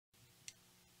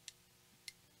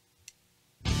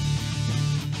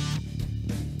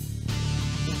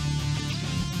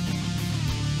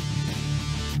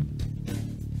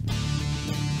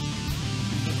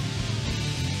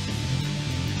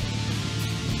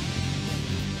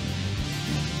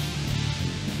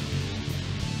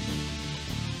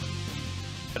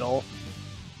Metal.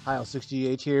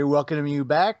 Heil68 here, welcoming you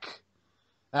back.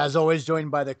 As always,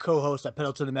 joined by the co-host at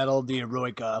Pedal to the Metal, the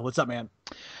heroic. What's up, man?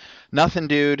 Nothing,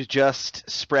 dude. Just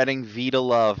spreading Vita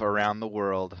love around the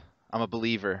world. I'm a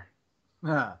believer.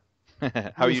 Huh. How You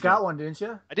are you just doing? got one, didn't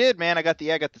you? I did, man. I got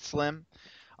the Slim.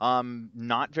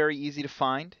 Not very easy to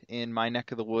find in my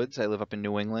neck of the woods. I live up in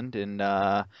New England, and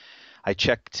I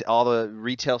checked all the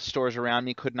retail stores around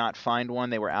me, could not find one.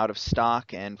 They were out of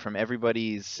stock, and from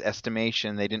everybody's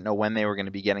estimation, they didn't know when they were going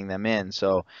to be getting them in.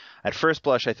 So, at first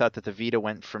blush, I thought that the Vita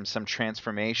went from some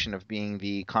transformation of being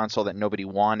the console that nobody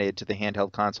wanted to the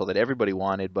handheld console that everybody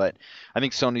wanted. But I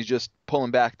think Sony's just pulling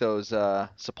back those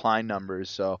supply numbers.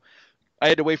 So, I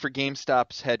had to wait for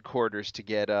GameStop's headquarters to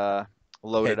get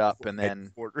loaded up, and then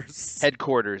Headquarters.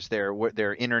 headquarters,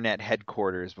 their internet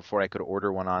headquarters, before I could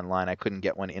order one online. I couldn't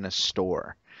get one in a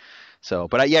store. So,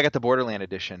 but yeah, I got the Borderland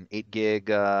edition, 8 gig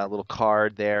little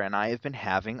card there, and I have been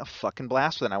having a fucking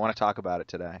blast with it. And I want to talk about it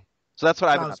today. So that's what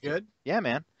I've been Sounds up to. good. Yeah,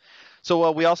 man.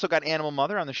 So we also got Animal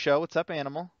Mother on the show. What's up,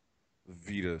 Animal?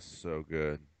 Vita's so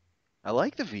good. I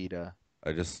like the Vita.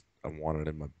 I wanted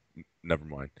it in my. Never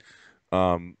mind.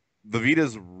 The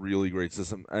Vita's a really great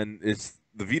system, and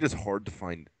the Vita's hard to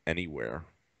find anywhere.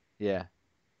 Yeah.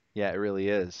 Yeah, it really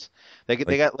is. They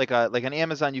Like, got like on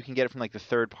Amazon you can get it from like the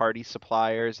third party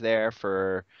suppliers there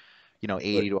for, like,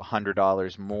 80 to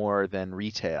 $100 more than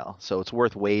retail. So it's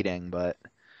worth waiting, but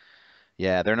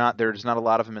yeah, there's not a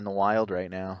lot of them in the wild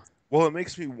right now. well, it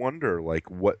makes me wonder, like,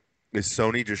 what is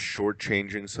Sony just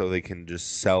shortchanging so they can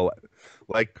just sell?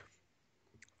 Like,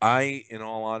 in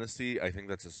all honesty, I think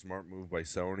that's a smart move by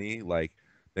Sony. Like,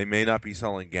 they may not be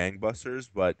selling gangbusters,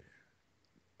 but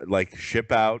like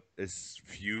ship out as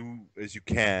few as you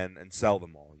can and sell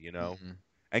them all, Hmm.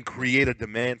 and create a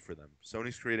demand for them.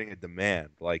 Sony's creating a demand.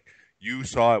 Like you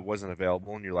saw it wasn't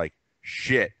available and you're like,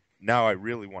 shit, now I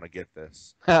really want to get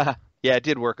this. Yeah, it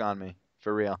did work on me,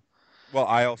 for real. Well,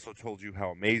 I also told you how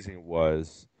amazing it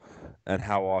was and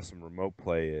how awesome remote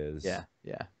play is. Yeah,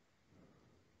 yeah.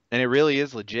 And it really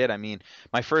is legit. I mean,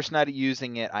 my first night of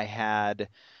using it,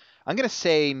 I'm gonna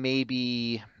say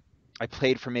maybe I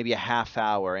played for maybe a half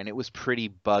hour and it was pretty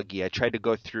buggy. I tried to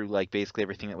go through like basically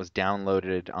everything that was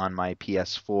downloaded on my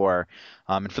PS4.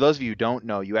 And for those of you who don't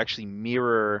know, you actually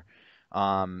mirror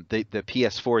the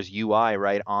PS4's UI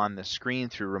right on the screen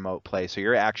through Remote Play. So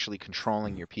you're actually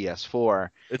controlling your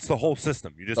PS4, It's the whole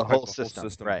system. You the just pipe whole the whole system,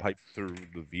 system right? pipe through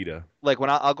the Vita. Like when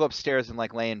I'll go upstairs and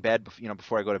like lay in bed,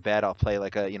 before I go to bed, I'll play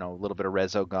like a little bit of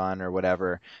Resogun or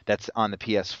whatever that's on the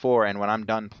PS4. And when I'm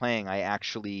done playing, I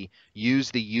actually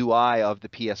use the UI of the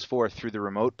PS4 through the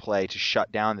remote play to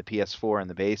shut down the PS4 in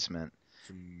the basement. It's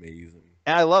amazing.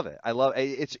 And I love it.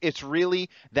 It's really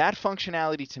that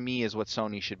functionality to me is what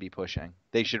Sony should be pushing.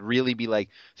 They should really be like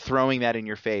throwing that in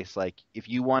your face. Like if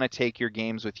you want to take your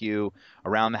games with you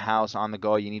around the house on the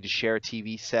go, you need to share a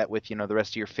TV set with, the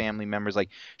rest of your family members. Like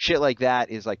shit like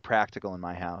that is like practical in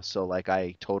my house. So like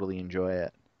I totally enjoy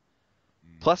it.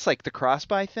 Mm, Plus like the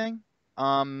cross-buy thing.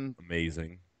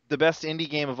 amazing. The best indie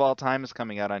game of all time is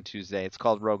coming out on Tuesday. It's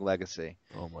called Rogue Legacy,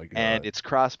 Oh my and god. it's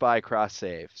cross-buy,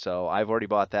 cross-save. So I've already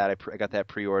bought that. I got that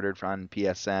pre-ordered on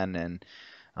PSN, and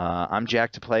I'm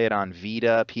jacked to play it on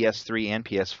Vita, PS3, and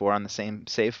PS4 on the same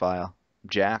save file. I'm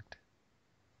jacked.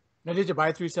 Now, did you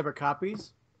buy 3 separate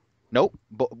copies? Nope,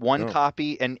 but one No.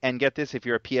 copy, and get this: if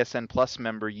you're a PSN Plus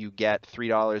member, you get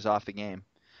 $3 off the game.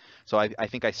 So I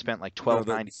think I spent like No,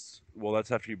 12.90.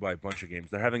 that's after you buy a bunch of games.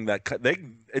 They're having that.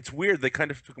 It's weird. They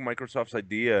kind of took Microsoft's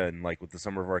idea and like with the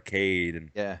Summer of Arcade, and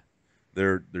Yeah.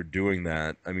 they're doing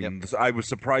that. I Yep. mean, I was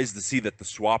surprised to see that the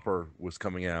Swapper was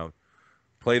coming out.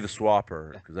 Play the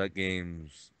Swapper Yeah. because that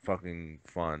game's fucking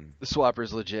fun. The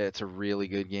Swapper's legit. It's a really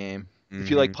good game. If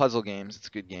you like Hmm. puzzle games, it's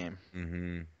a good game.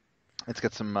 Hmm. It's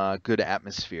got some good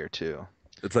atmosphere too.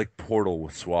 It's like Portal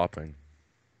with swapping.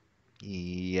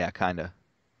 Yeah, kinda.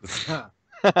 Huh.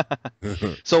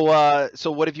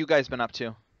 So what have you guys been up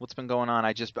to? What's been going on?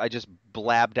 I just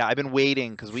blabbed out. I've been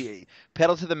waiting because we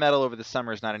pedal to the metal over the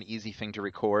summer is not an easy thing to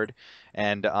record,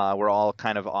 and we're all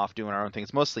kind of off doing our own thing.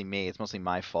 It's mostly me. It's mostly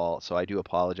my fault. So I do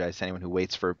apologize to anyone who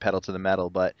waits for pedal to the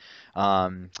metal. But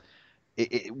um,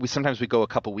 we sometimes we go a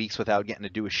couple weeks without getting to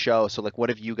do a show. So like, what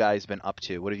have you guys been up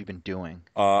to? What have you been doing?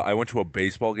 I went to a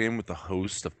baseball game with the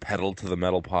host of Pedal to the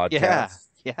Metal Yeah, podcast.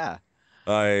 yeah.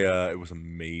 It was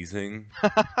amazing.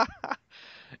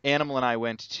 Animal and I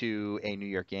went to a New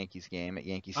York Yankees game at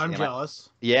Yankee I'm Stadium. jealous.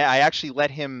 Yeah, I actually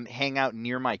let him hang out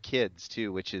near my kids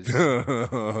too, which is That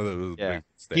was a yeah. big He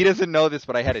mistake. doesn't know this,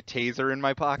 but I had a taser in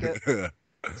my pocket,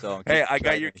 so in case Hey, he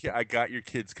tried anything. I got your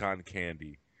kids cotton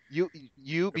candy. You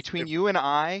If, between if you and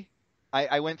I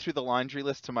went through the laundry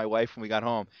list to my wife when we got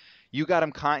home. You got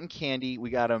him cotton candy. We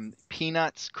got him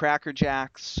peanuts, Cracker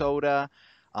Jacks, soda,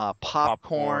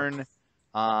 Popcorn.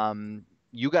 popcorn.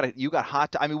 You got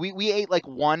hot. I mean, we ate like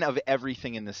one of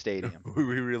everything in the stadium. We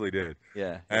really did.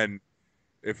 Yeah, yeah. And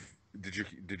if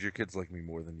did your kids like me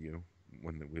more than you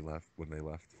when they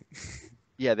left?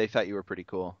 Yeah, they thought you were pretty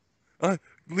cool. Uh,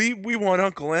 we want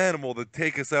Uncle Animal to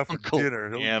take us out for Uncle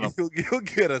dinner. Animal. He'll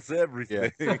get us Yeah.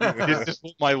 everything. This is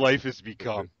what my life has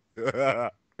become. No,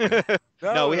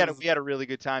 No, we had a really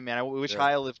good time, man. I wish yeah.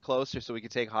 Heil lived closer so we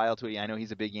could take Heil to it. I know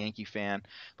he's a big Yankee fan,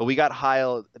 but we got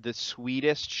Heil the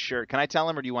sweetest shirt. Can I tell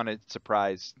him, or do you want to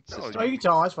surprise No, sister? Oh, you can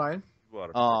tell. That's fine.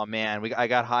 Oh man, I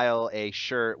got Heil a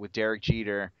shirt with Derek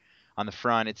Jeter on the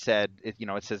front. It said, it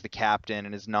says the captain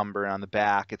and his number, and on the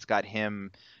back, it's got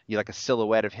him, like a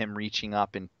silhouette of him reaching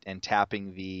up and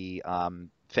tapping the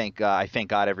thank God, I thank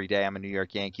God every day I'm a New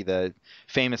York Yankee. The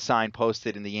famous sign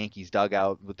posted in the Yankees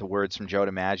dugout with the words from Joe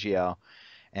DiMaggio,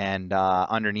 and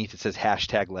underneath it says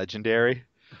 #legendary,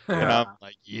 and I'm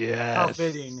like, yes, How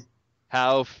fitting.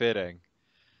 how fitting.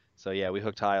 So yeah, we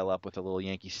hooked Heil up with a little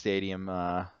Yankee Stadium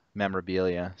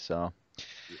memorabilia. So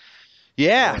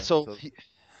yeah, Yeah. so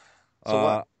So,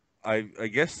 what? uh, I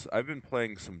guess I've been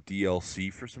playing some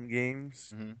DLC for some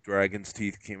games. Hmm. Dragon's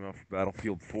Teeth came out for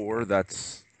Battlefield 4.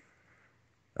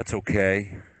 That's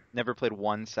okay. Never played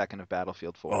 1 second of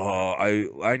Battlefield 4.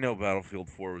 Oh, I know Battlefield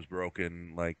 4 was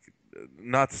broken. Like,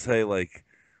 not to say like,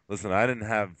 listen, I didn't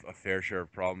have a fair share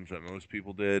of problems that most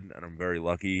people did, and I'm very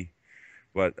lucky.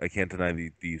 But I can't deny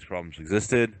these problems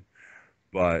existed.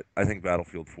 But I think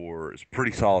Battlefield 4 is a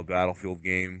pretty solid Battlefield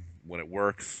game when it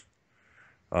works.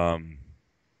 Um,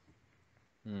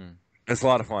 Hmm. it's a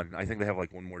lot of fun. I think they have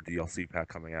like one more DLC pack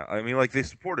coming out. I mean, like they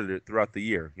supported it throughout the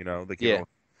year. They came out Yeah. with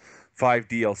 5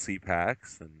 DLC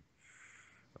packs, and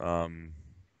um,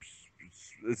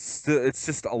 it's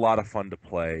just a lot of fun to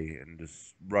play, and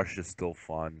just Rush is still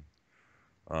fun.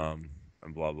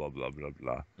 And blah blah blah blah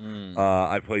blah. Mm.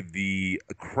 I played the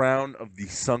Crown of the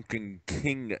Sunken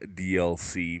King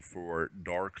DLC for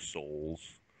Dark Souls.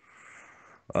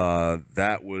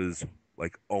 That was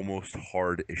like almost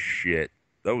hard as shit.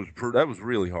 That was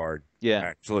really hard, Yeah.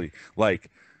 actually. Like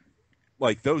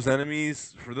those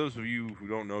enemies. For those of you who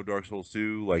don't know Dark Souls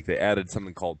 2, like they added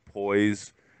something called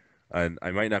poise, and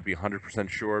I might not be 100%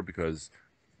 sure because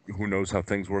who knows how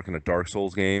things work in a Dark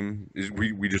Souls game?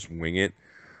 We just wing it.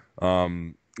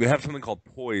 They have something called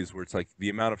poise, where it's like the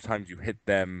amount of times you hit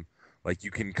them, like you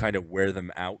can kind of wear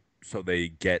them out, so they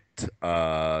can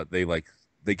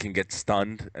get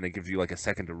stunned, and it gives you like a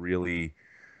second to really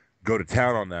go to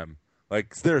town on them.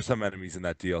 Like there are some enemies in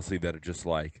that DLC that are just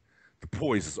like the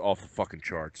poise is off the fucking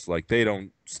charts. Like they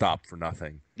don't stop for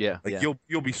nothing. Yeah. Like Yeah.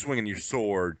 you'll be swinging your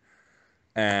sword,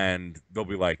 and they'll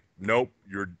be like, "Nope,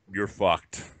 you're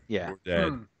fucked. Yeah. You're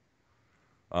dead."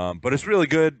 Hmm. But it's really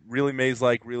good, really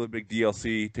maze-like, really big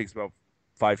DLC. Takes about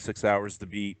 5-6 hours to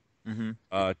beat. Hmm.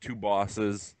 2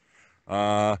 bosses.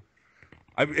 Uh,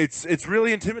 it's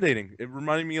really intimidating. It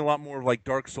reminded me a lot more of like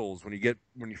Dark Souls when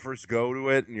you first go to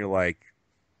it and you're like,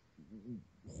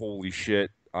 "Holy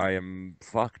shit, I am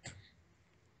fucked."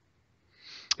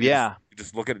 Yeah. You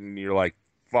just look at it and you're like,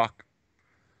 "Fuck."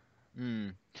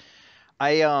 Mm.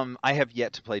 I have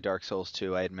yet to play Dark Souls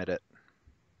 2, I admit it.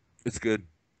 It's good.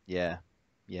 Yeah.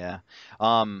 Yeah.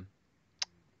 Um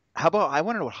how about I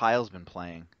want to know what Heil's been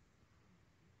playing.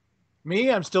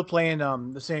 Me, I'm still playing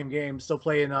the same game. Still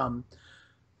playing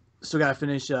still gotta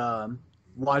finish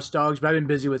Watch Dogs, but I've been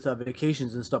busy with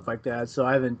vacations and stuff like that, so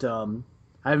I haven't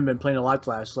been playing a lot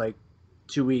the last like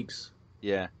 2 weeks.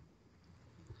 Yeah.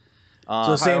 So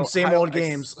Um same Heil, old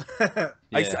games. yeah.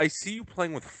 I see you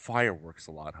playing with fireworks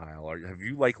a lot, Heil. Have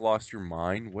you like lost your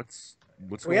mind? What's Well,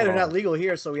 yeah, going they're not on? legal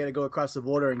here, so we had to go across the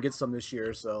border and get some this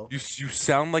year. So You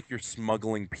sound like you're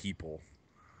smuggling people.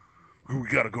 We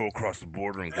got to go across the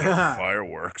border and get our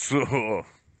fireworks.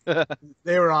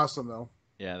 they were awesome though.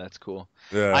 Yeah, that's cool.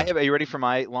 Yeah. Are you ready for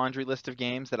my laundry list of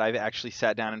games that I've actually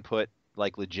sat down and put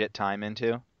like legit time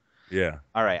into? Yeah.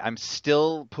 All right, I'm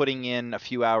still putting in a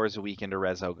few hours a week into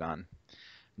Resogun.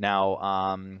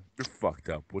 Now, You're fucked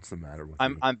up. What's the matter with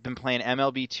you? I've been playing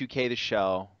MLB 2K The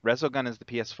Show. Resogun is the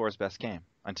PS4's best game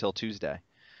until Tuesday,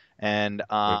 and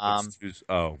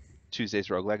Oh, Tuesday's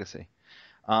Rogue Legacy.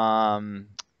 Um,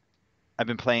 I've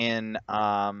been playing is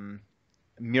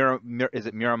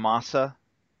it Muramasa?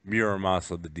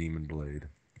 Muramasa the Demon Blade.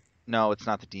 No, it's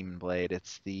not the Demon Blade.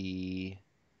 It's the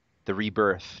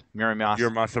Rebirth. Muramasa.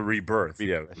 Muramasa Rebirth.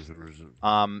 Yeah.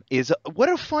 Is what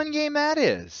a fun game that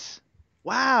is.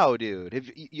 Wow,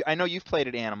 dude. I know you've played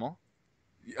it, Animal.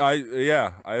 I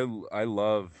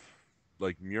love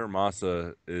like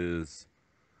Muramasa is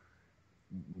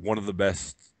one of the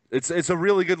best It's a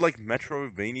really good like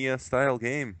Metrovania style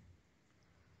game,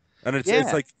 and Yeah,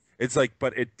 it's like,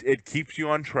 but it keeps you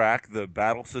on track. The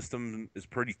battle system is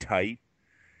pretty tight.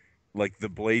 Like the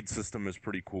blade system is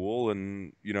pretty cool,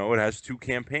 and you know it has 2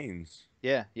 campaigns,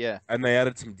 yeah, yeah. and they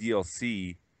added some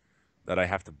DLC that I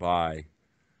have to buy.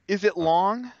 Is it Uh,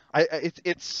 long?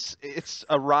 It's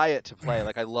a riot to play.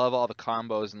 Like I love all the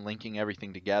combos and linking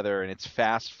everything together, and it's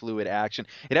fast, fluid action.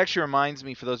 It actually reminds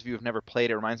me, for those of you who've never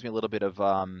played it, reminds me a little bit of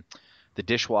the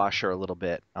Dishwasher a little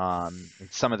bit. In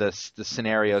some of the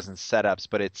scenarios and setups,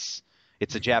 but it's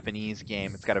a Japanese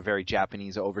game. It's got a very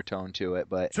Japanese overtone to it.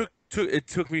 But it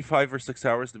took me 5 or 6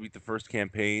 hours to beat the first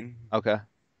campaign, okay,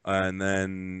 and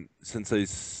then since I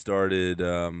started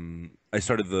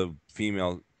the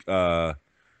female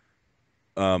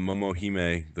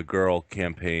Momohime, the girl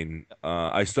campaign.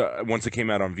 Once it came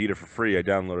out on Vita for free, I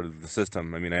downloaded the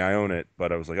system. I mean, I own it,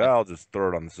 but I was like, oh, yeah, I'll just throw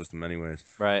it on the system anyways.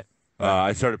 right, right.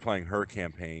 I started playing her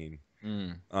campaign,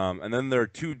 Mm, and then there are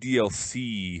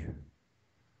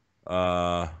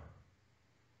uh,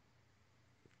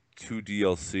 two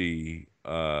DLC,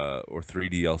 or 3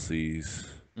 DLCs.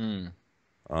 mm.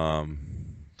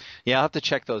 Um, Yeah, I'll have to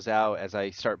check those out as I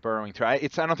start burrowing through. I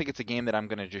don't think it's a game that I'm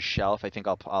going to just shelf. I think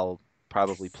I'll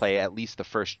probably play at least the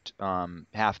first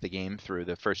half the game through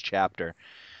the first chapter.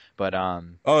 But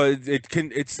oh,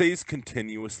 it stays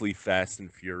continuously fast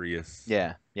and furious.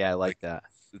 yeah, yeah, I like Like that.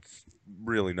 it's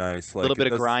really nice. A little Like bit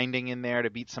it of does. grinding in there to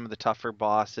beat some of the tougher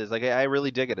bosses. Like I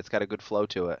really dig it. It's got a good flow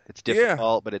to it. It's Yeah,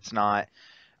 difficult, but it's not.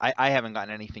 I haven't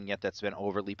gotten anything yet that's been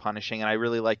overly punishing, and I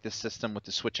really like this system with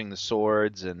the switching the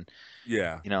swords and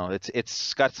yeah.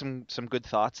 it's got some good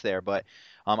thoughts there. But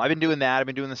I've been doing that. I've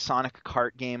been doing the Sonic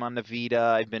Kart game on the Vita.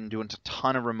 I've been doing a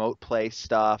ton of remote play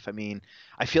stuff. I mean,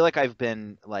 I feel like I've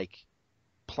been like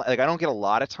I don't get a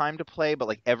lot of time to play, but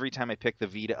like every time I pick the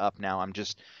Vita up now,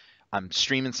 I'm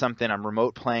streaming something. I'm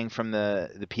remote playing from the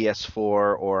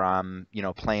PS4, or I'm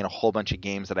playing a whole bunch of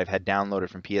games that I've had downloaded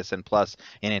from PSN Plus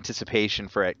in anticipation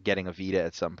for it getting a Vita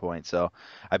at some point. So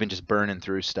I've been just burning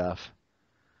through stuff.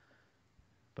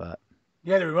 But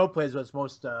Yeah, the remote play is what's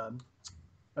most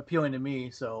appealing to me.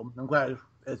 So I'm glad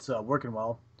it's working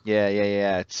well. yeah, yeah,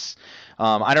 yeah. It's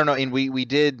I don't know, and we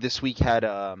did this week had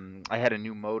I had a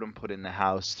new modem put in the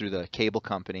house through the cable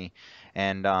company,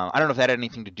 and I don't know if that had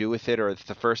anything to do with it, or if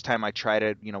the first time I tried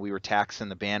it, we were taxing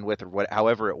the bandwidth or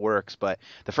however it works. But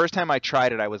the first time I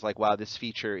tried it, I was like, wow, this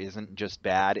feature isn't just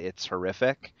bad, it's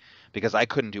horrific, because I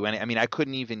couldn't do any. I mean, I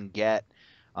couldn't even get.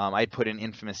 I'd put in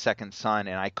Infamous Second Son,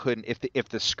 and I couldn't if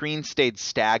the screen stayed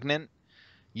stagnant,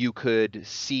 you could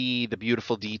see the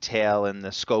beautiful detail and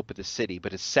the scope of the city.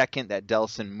 But the second that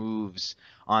Delson moves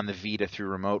on the Vita through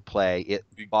remote play, it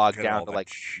You bogged get down all to that like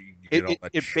you get all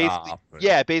that it basically, chop and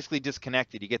yeah, it basically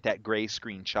disconnected. You get that gray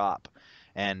screen chop.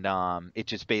 And it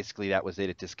just basically, that was it.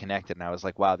 It disconnected, and I was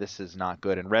like, "Wow, this is not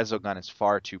good." And Resogun is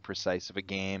far too precise of a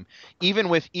game. Even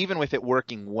with it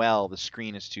working well, the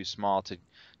screen is too small to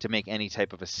make any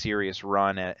type of a serious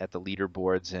run at the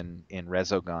leaderboards in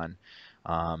Resogun.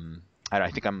 Um, I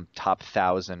think I'm top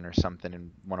 1,000 or something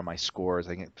in one of my scores.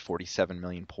 I think 47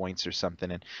 million points or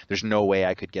something, and there's no way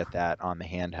I could get that on the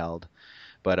handheld.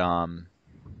 But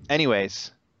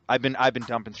anyways, I've been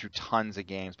dumping through tons of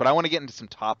games, but I want to get into some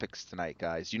topics tonight,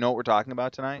 guys. Do you know what we're talking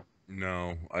about tonight?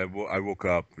 no, I woke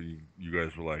up. You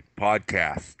guys were like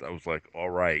podcast. I was like, all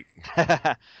right.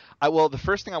 Well, the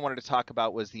first thing I wanted to talk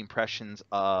about was the impressions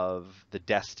of the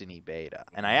Destiny beta,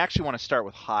 and I actually want to start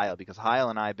with Heil, because Heil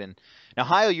and I've been. Now,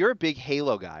 Heil, you're a big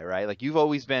Halo guy, right? Like you've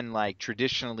always been like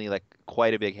traditionally like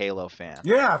quite a big Halo fan.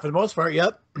 Yeah, for the most part,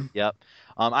 yep. Yep.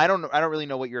 I don't really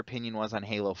know what your opinion was on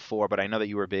Halo 4, but I know that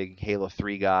you were a big Halo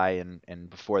 3 guy and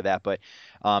before that. But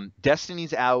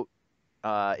Destiny's out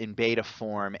in beta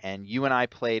form, and you and I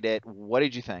played it. What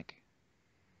did you think?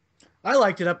 I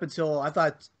liked it up until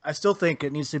I still think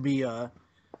it needs to be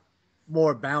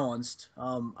more balanced.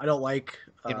 I don't like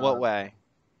In what way?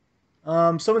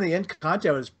 some of the end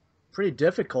content was pretty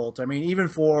difficult. I mean, even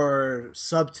for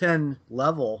sub 10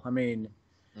 level. I mean,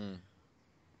 Mm,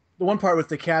 the one part with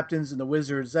the captains and the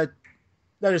wizards that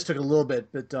just took a little bit,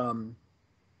 but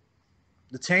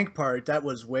the tank part that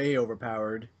was way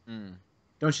overpowered. mm.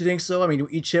 Don't you think so? I mean,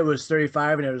 each hit was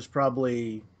 35, and it was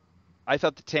probably I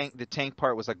thought the tank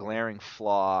part was a glaring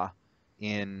flaw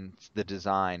in the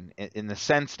design, in the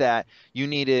sense that you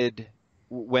needed,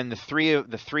 when the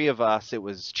three of us, it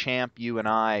was Champ, you, and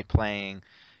I playing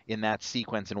in that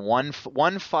sequence, and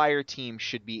one fire team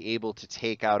should be able to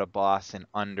take out a boss in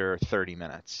under 30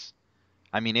 minutes.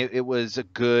 I mean, it was a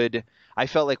good. I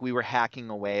felt like we were hacking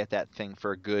away at that thing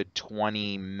for a good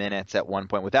 20 minutes at one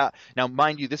point. Without, now,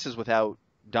 mind you, this is without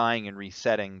dying and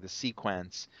resetting the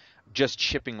sequence, just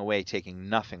chipping away, taking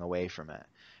nothing away from it.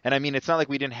 And I mean, it's not like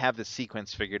we didn't have the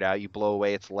sequence figured out. You blow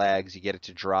away its legs, you get it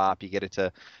to drop, you get it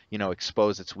to,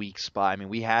 expose its weak spot. I mean,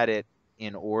 we had it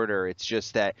in order. It's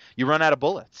just that you run out of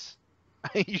bullets.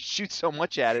 You shoot so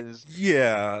much at it.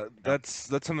 Yeah,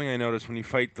 that's something I noticed when you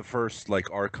fight the first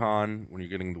like Archon when you're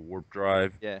getting the warp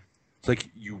drive. Yeah. It's like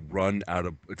you run out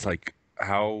of. It's like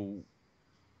how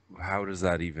does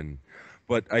that even?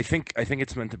 But I think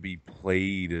it's meant to be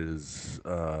played as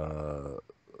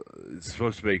it's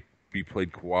supposed to be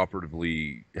played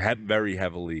cooperatively, very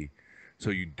heavily, so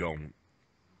you don't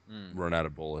run out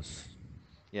of bullets.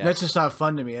 Yeah. That's just not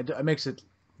fun to me. It makes it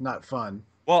not fun.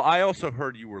 Well, I also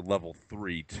heard you were level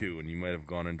 3 too, and you might have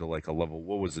gone into like a level.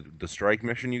 What was it? The strike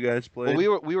mission you guys played?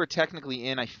 Well, we were technically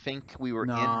in. I think we were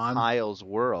No, in Heil's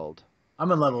world.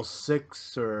 I'm in level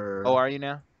 6 or. Oh, are you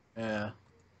now? Yeah.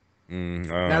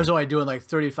 And I was only doing like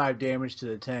 35 damage to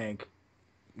the tank.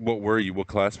 What were you? What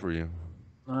class were you?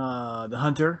 The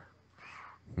hunter.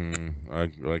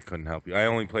 I couldn't help you. I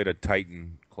only played a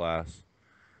Titan class.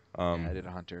 Yeah, I did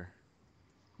a hunter.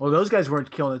 Well, those guys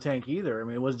weren't killing the tank either. I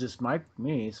mean, it was just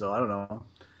me, so I don't know.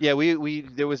 Yeah, we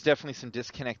there was definitely some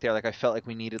disconnect there. Like I felt like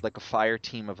we needed like a fire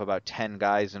team of about 10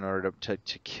 guys in order to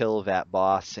kill that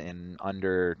boss in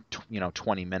under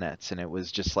 20 minutes, and it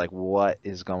was just like, what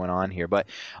is going on here? But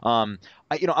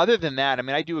other than that, I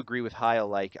mean, I do agree with Heil.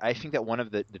 Like I think that one of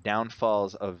the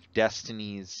downfalls of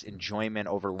Destiny's enjoyment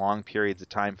over long periods of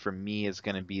time for me is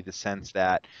going to be the sense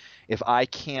that if I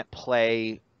can't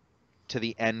play to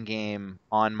the end game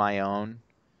on my own,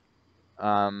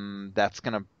 that's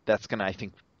gonna I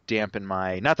think dampen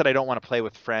my, not that I don't want to play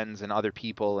with friends and other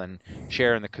people and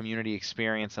share in the community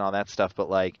experience and all that stuff, but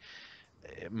like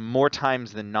more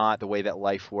times than not, the way that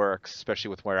life works, especially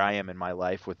with where I am in my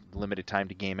life with limited time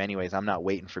to game anyways, I'm not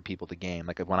waiting for people to game.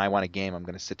 Like when I want to game, I'm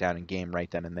going to sit down and game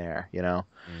right then and there,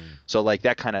 So like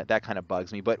that kind of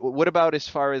bugs me. But what about as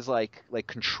far as like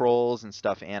controls and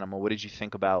stuff, Animal? What did you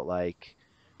think about like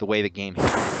the way the game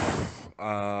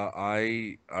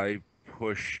I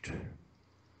pushed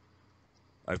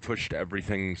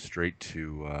everything straight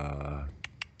to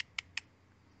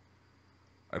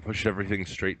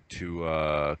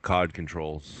COD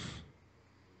controls,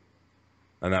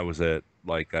 and that was it.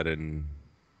 Like I didn't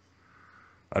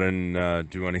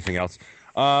do anything else.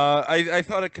 I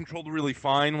thought it controlled really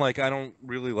fine. Like I don't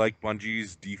really like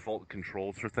Bungie's default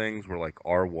controls for things, where like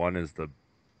R1 is the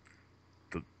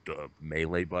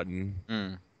melee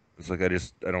button. It's like I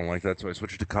don't like that, so I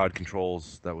switched to COD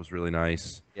controls. That was really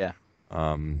nice. Yeah.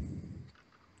 I mean,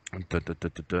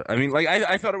 like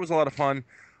I thought it was a lot of fun.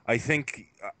 I think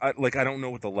I don't know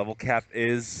what the level cap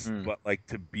is, but like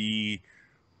to be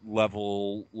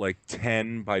level like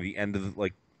 10 by the end of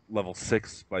level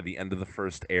 6 by the end of the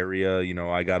first area.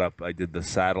 I did the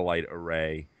satellite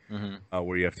array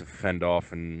where you have to fend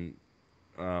off and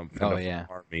fend off the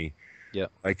army. Yeah.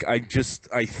 Like I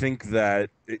think that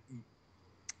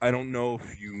I don't know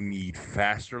if you need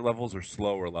faster levels or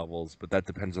slower levels, but that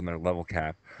depends on their level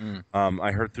cap.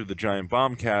 I heard through the Giant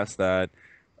Bombcast that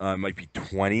it might be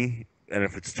 20, and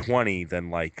if it's 20,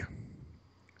 then like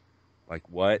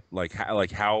what?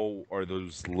 How are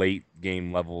those late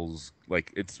game levels?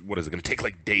 Like what is it going to take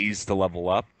like days to level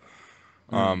up?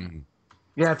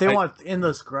 Yeah, if they want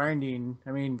endless grinding,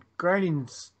 I mean,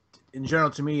 grinding's in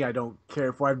general to me, I don't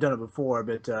care for. I've done it before,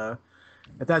 but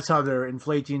if that's how they're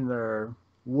inflating their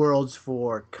worlds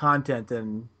for content,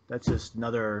 then that's just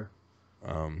another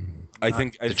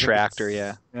detractor.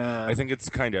 Yeah. I think it's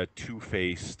kind of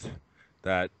two-faced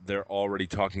that they're already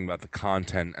talking about the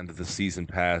content and that the season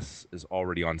pass is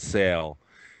already on sale.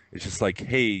 It's just like,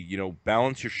 hey,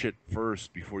 balance your shit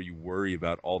first before you worry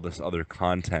about all this other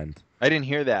content. I didn't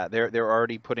hear that. They're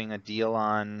already putting a deal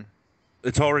on.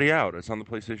 It's already out. It's on the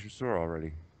PlayStation Store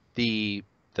already. The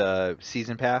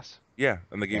season pass. Yeah,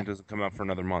 and the game doesn't come out for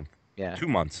another month. Yeah. 2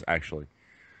 months actually.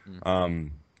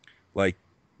 Like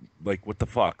what the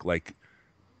fuck? Like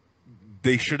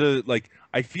they should have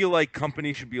I feel like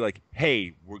companies should be like,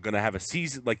 "Hey, we're going to have a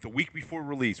season the week before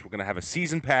release, we're going to have a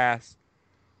season pass.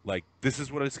 Like this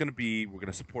is what it's going to be. We're going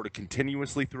to support it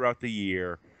continuously throughout the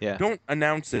year." Yeah. Don't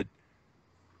announce it.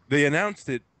 They announced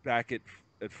it back at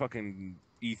fucking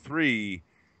E3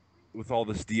 with all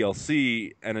this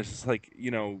DLC, and it's just like,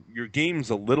 your game's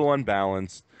a little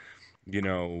unbalanced.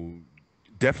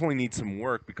 Definitely needs some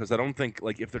work, because I don't think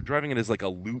if they're driving it as a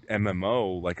loot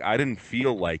MMO, I didn't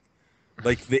feel like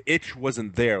the itch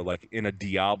wasn't there in a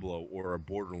Diablo or a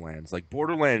Borderlands.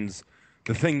 Borderlands,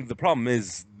 the problem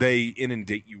is they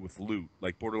inundate you with loot.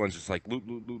 Borderlands just loot, loot,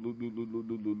 loot, loot, loot, loot, loot,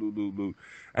 loot, loot, loot, loot,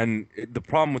 and the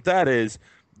problem with that is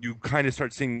you kind of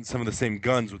start seeing some of the same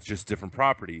guns with just different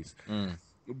properties. Mm.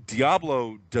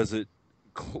 Diablo does it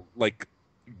like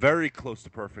very close to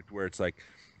perfect, where it's like,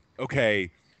 okay,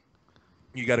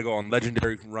 you got to go on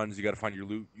legendary runs, you got to find your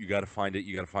loot, you got to find it,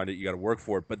 you got to find it, you got to work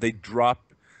for it. But they drop,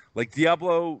 like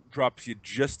Diablo drops you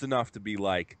just enough to be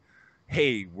like,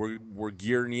 hey, we're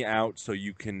gearing you out so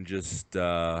you can just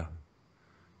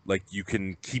like you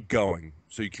can keep going,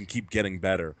 so you can keep getting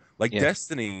better. Like Yeah.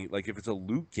 Destiny, like if it's a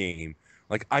loot game,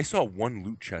 like I saw one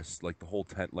loot chest like the whole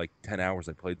 10 hours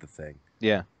I played the thing.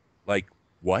 Yeah. Like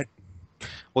what?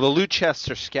 Well, the loot chests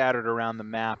are scattered around the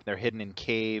map. They're hidden in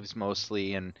caves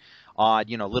mostly, and odd,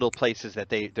 little places that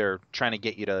they're trying to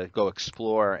get you to go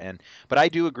explore. But I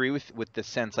do agree with the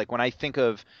sense. Like when I think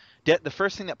of the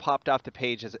first thing that popped off the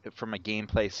page is from a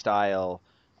gameplay style.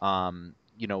 And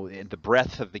the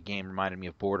breadth of the game reminded me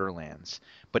of Borderlands,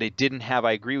 but it didn't have.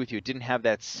 I agree with you. It didn't have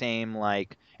that same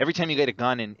like. Every time you get a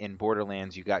gun in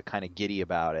Borderlands, you got kind of giddy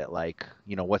about it. Like,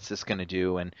 what's this going to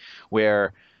do? And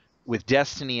where with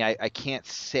Destiny, I can't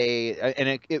say,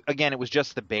 and again, it was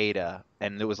just the beta,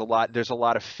 and there's a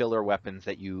lot of filler weapons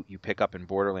that you pick up in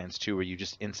Borderlands 2 where you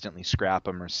just instantly scrap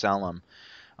them or sell them.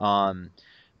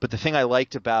 But the thing I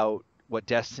liked about what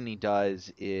Destiny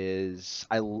does is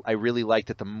I really like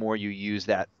that the more you use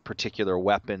that particular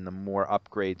weapon, the more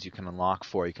upgrades you can unlock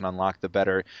for. You can unlock the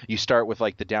better. You start with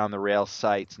like the down the rail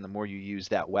sights, and the more you use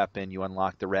that weapon, you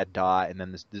unlock the red dot, and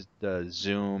then the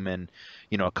zoom, and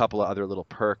a couple of other little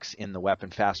perks in the weapon,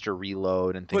 faster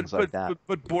reload, and things like that.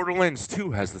 But Borderlands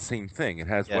 2 has the same thing. It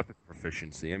has Yeah. weapon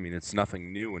proficiency. I mean, it's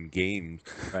nothing new in games.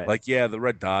 Right. Like yeah, the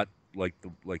red dot, like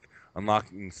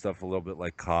unlocking stuff a little bit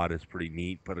like COD is pretty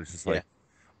neat, but it's just Yeah. like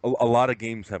a lot of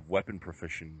games have weapon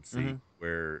proficiency Mhm.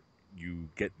 where you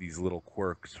get these little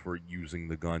quirks for using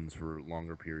the guns for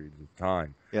longer periods of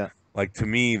time. Yeah. Like to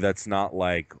me, that's not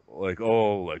like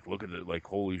oh like look at it like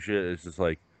holy shit. It's just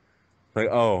like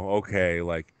oh okay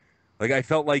like I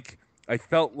felt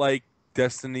like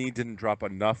Destiny didn't drop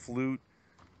enough loot,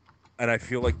 and I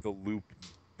feel like the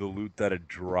loot that it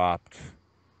dropped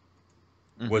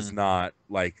was Mhm. not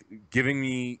like giving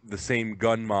me the same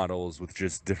gun models with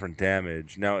just different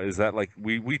damage. Now, is that like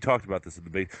we talked about this at the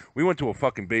base? We went to a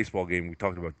fucking baseball game. We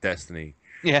talked about Destiny.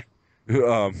 Yeah.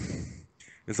 Um,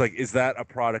 it's like, is that a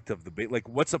product of the beta? Like,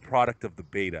 what's a product of the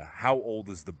beta? How old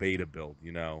is the beta build?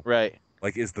 Right.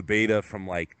 Like, is the beta from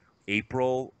like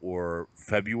April or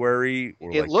February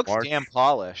or It like looks damn March?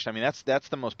 polished. I mean, that's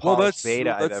the most Well, polished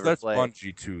beta I've ever that's played.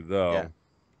 Bungie too, Yeah. though.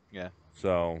 Yeah.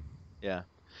 So Yeah.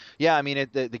 Yeah, I mean,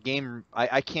 the game,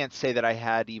 I can't say that I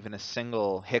had even a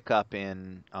single hiccup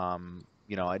in,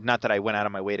 not that I went out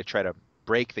of my way to try to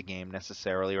break the game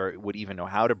necessarily, or would even know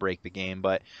how to break the game,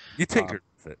 but you um, tinkered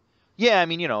with it. yeah, I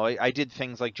mean, I did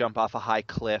things like jump off a high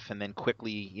cliff and then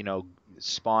quickly,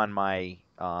 spawn my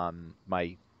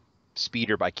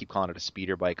speeder bike. I keep calling it a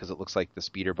speeder bike because it looks like the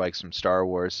speeder bikes from Star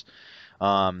Wars.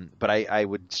 But I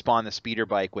would spawn the speeder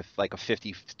bike with like a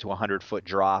 50 to 100-foot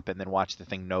drop and then watch the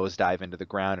thing nosedive into the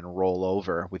ground and roll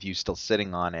over with you still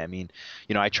sitting on it. I mean,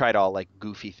 I tried all like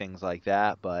goofy things like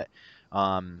that, but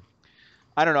um,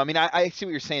 I don't know. I mean, I see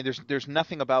what you're saying. There's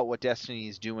nothing about what Destiny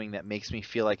is doing that makes me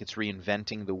feel like it's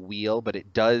reinventing the wheel, but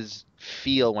it does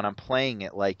feel when I'm playing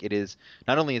it like it is.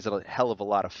 Not only is it a hell of a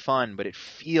lot of fun, but it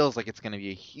feels like it's going to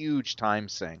be a huge time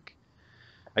sink.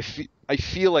 I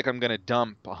feel like I'm gonna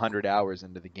dump 100 hours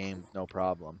into the game, no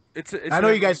problem. It's I an know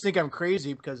you MMO. guys think I'm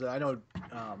crazy because I know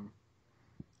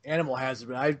Animal has it,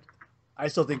 but I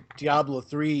still think Diablo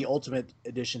 3 Ultimate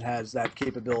Edition has that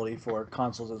capability for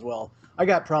consoles as well. I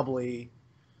got probably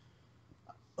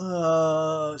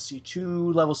let's see,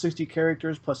 two level 60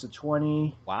 characters plus a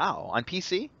 20. Wow, on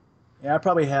PC? Yeah, I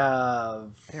probably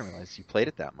have I didn't realize you played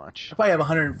it that much.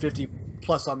 150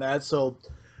 plus on that. So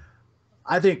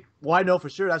I think, well, I know for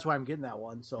sure that's why I'm getting that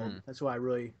one. So Hmm. that's why I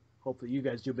really hope that you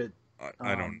guys do. But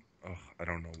I don't. Ugh, I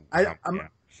don't know I, how I'm many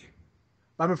hours.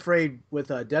 I'm afraid with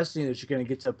Destiny that you're going to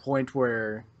get to a point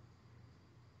where,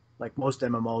 like most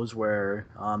MMOs, where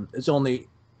it's only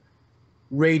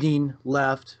raiding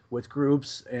left with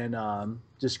groups and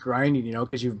just grinding,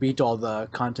 because you've beat all the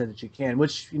content that you can.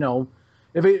 Which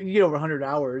if you get over 100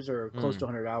 hours or close Hmm. to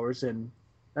 100 hours, then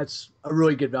that's a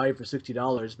really good value for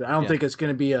 $60. But I don't Yeah. think it's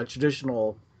going to be a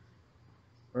traditional,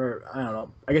 or I don't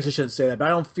know. I guess I shouldn't say that, but I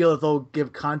don't feel that they'll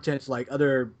give content like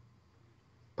other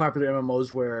popular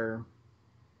MMOs where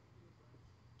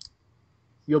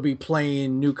you'll be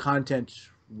playing new content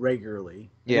regularly.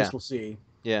 I Yeah. guess we'll see.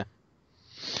 Yeah.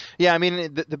 Yeah, I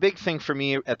mean, the big thing for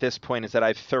me at this point is that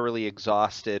I've thoroughly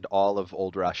exhausted all of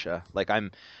Old Russia. Like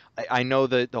I know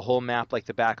the whole map like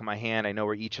the back of my hand. I know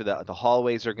where each of the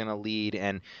hallways are going to lead,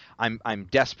 and I'm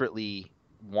desperately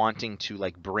wanting to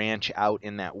like branch out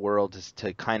in that world is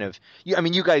to kind of I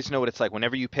mean, you guys know what it's like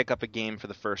whenever you pick up a game for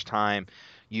the first time.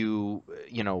 You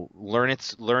know,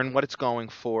 learn what it's going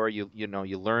for. You know,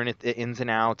 you learn it, the ins and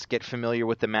outs, get familiar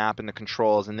with the map and the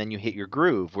controls, and then you hit your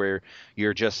groove where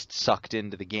you're just sucked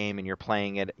into the game and you're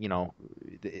playing it. You know,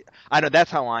 I don't.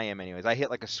 That's how I am, anyways. I hit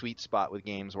like a sweet spot with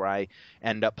games where I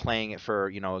end up playing it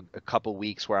for a couple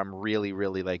weeks where I'm really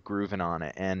like grooving on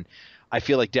it. And I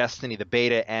feel like Destiny, the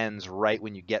beta ends right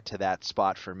when you get to that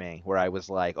spot for me, where I was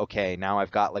like, okay, now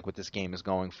I've got like what this game is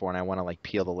going for, and I want to like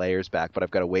peel the layers back, but I've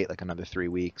got to wait like another 3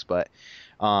 weeks. But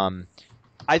I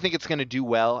think it's going to do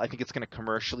well. I think it's going to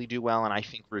commercially do well, and I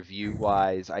think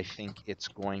review-wise, I think it's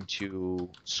going to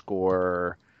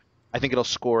score. I think it'll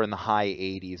score in the high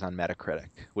 80s on Metacritic.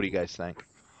 What do you guys think?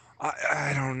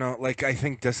 I don't know. Like, I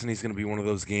think Destiny's going to be one of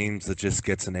those games that just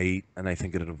gets an 8, and I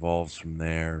think it evolves from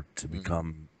there to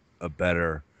become a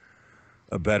better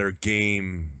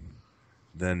game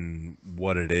than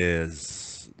what it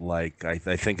is. Like, I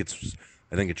think it's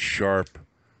sharp.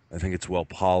 I think it's well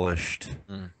polished.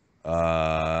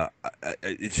 I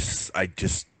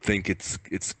just think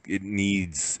it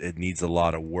needs a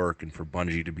lot of work, and for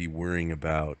Bungie to be worrying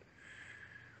about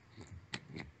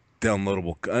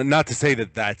downloadable, not to say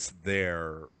that that's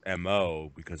their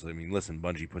MO, because I mean, listen,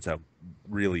 Bungie puts out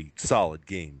really solid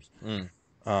games.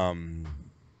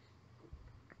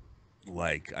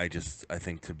 Like, I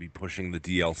think to be pushing the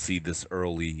DLC this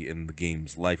early in the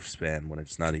game's lifespan when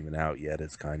it's not even out yet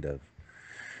is kind of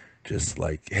just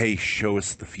like, hey, show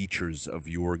us the features of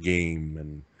your game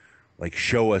and like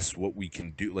show us what we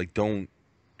can do. Like, don't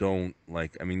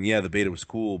like, I mean, yeah, the beta was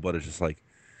cool, but it's just like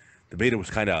the beta was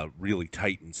kind of really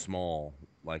tight and small,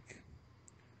 like,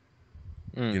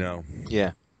 you know.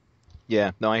 Yeah.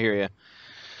 No, I hear you.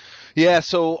 Yeah.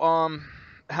 So,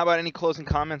 how about any closing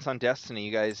comments on Destiny,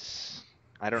 you guys?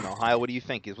 I don't know, Kyle. What do you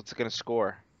think? What's it going to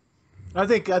score? I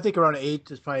think around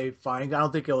 8 is probably fine. I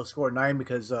don't think it'll score 9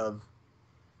 because of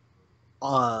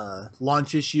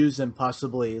launch issues and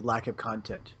possibly lack of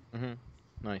content.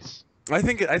 Nice. I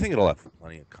think it'll have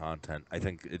plenty of content. I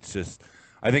think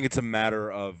it's a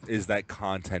matter of, is that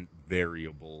content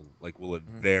variable? Like, will it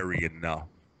vary enough?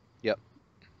 Yep.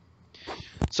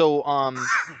 So,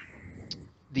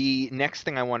 the next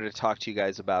thing I wanted to talk to you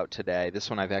guys about today, this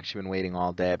one I've actually been waiting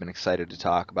all day. I've been excited to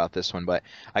talk about this one, but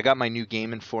I got my new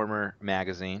Game Informer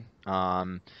magazine,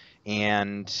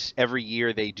 and every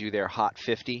year they do their Hot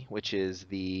 50, which is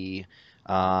the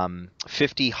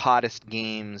 50 hottest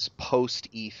games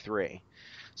post E3.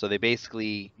 So they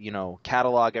basically,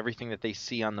 catalog everything that they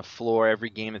see on the floor, every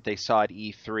game that they saw at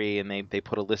E3, and they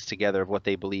put a list together of what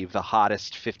they believe the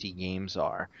hottest 50 games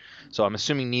are. So I'm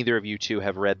assuming neither of you two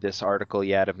have read this article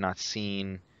yet, have not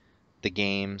seen the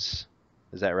games.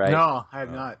 Is that right? No, I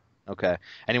have not. Okay.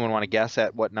 Anyone want to guess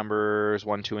at what numbers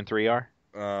 1, 2, and 3 are?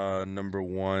 Number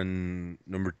one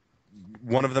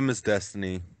of them is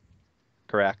Destiny.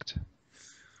 Correct.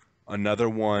 Another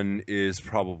one is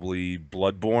probably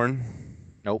Bloodborne.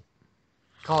 Nope.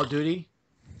 Call of Duty?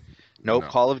 Nope. No.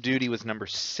 Call of Duty was number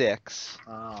 6.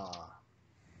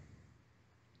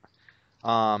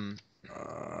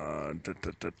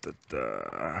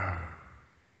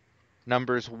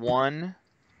 Numbers 1,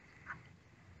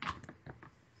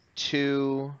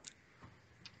 2,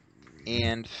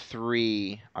 and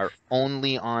 3 are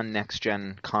only on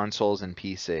next-gen consoles and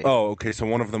PC. Oh, okay. So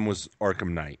one of them was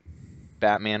Arkham Knight.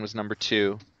 Batman was number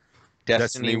 2.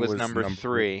 Destiny was number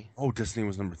 3. Oh, Destiny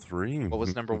was number 3. What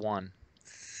was number 1?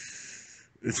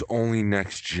 It's only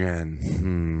next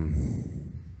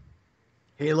gen.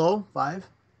 Halo 5?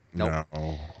 Nope.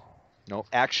 No. Nope.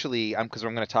 Actually, because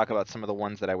I'm going to talk about some of the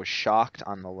ones that I was shocked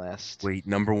on the list. Wait,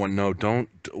 number 1. No, don't.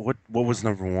 What was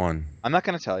number 1? I'm not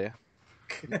going to tell you.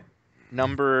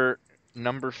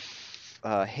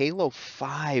 Halo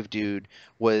 5, dude,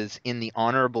 was in the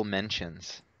honorable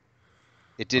mentions.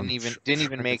 It didn't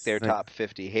even make their top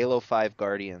 50. Halo 5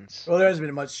 Guardians. Well, there hasn't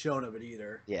been much shown of it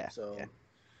either. Yeah. So yeah.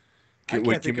 I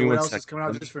can't think of what else is coming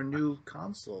out just for new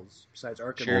consoles besides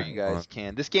Arkham. Sure, you guys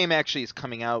can. This game actually is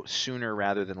coming out sooner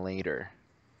rather than later.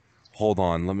 Hold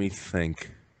on, let me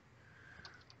think.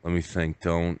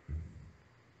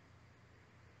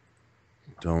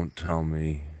 Don't tell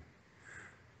me.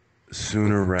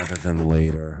 Sooner rather than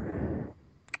later.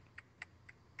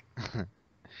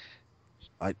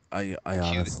 I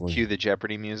honestly. Cue the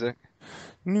Jeopardy music.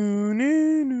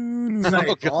 It's not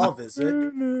Evolve, is it?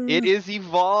 It is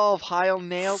Evolve. Heil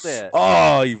nailed it.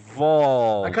 Oh,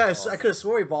 Evolve. I could have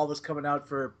swore Evolve was coming out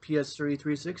for PS3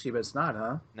 360, but it's not,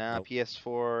 huh? Nah, nope.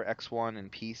 PS4, X1,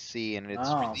 and PC, and it's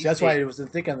see, that's why I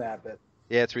wasn't thinking that. But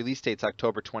Yeah, its release date's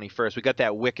October 21st. We got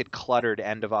that wicked cluttered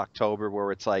end of October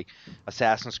where it's like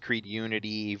Assassin's Creed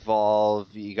Unity, Evolve,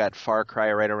 you got Far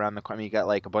Cry right around the corner. You got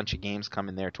like a bunch of games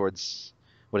coming there towards,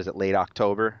 what is it, late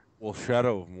October? Well,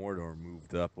 Shadow of Mordor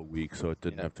moved up a week, so it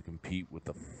didn't Yeah. have to compete with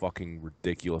the fucking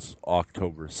ridiculous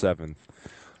October 7th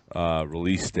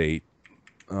release date.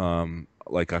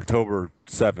 Like October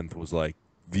 7th was like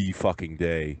the fucking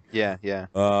day. Yeah, yeah.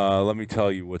 Let me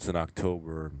tell you what's in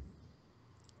October.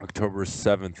 October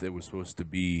 7th, it was supposed to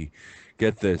be,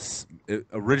 get this,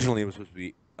 originally it was supposed to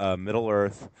be Middle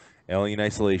Earth, Alien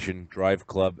Isolation, Drive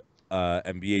Club,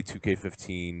 NBA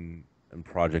 2K15, and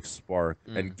Project Spark,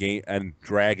 Mm, and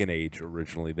Dragon Age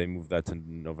originally. They moved that to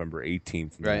November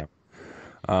 18th right.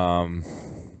 now. Um,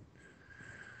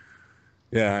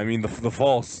 yeah, I mean,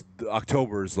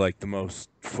 October is like the most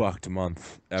fucked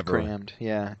month It's ever. crammed.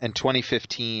 Yeah. And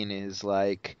 2015 is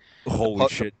like Holy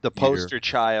shit the year. poster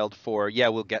child for, yeah,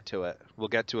 we'll get to it. We'll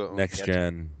get to it when we Next get to it.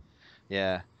 gen.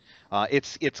 Yeah.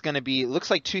 It's going to be, it looks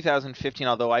like 2015,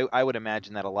 although I would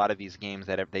imagine that a lot of these games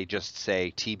that if they just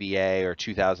say TBA or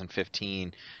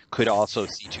 2015 could also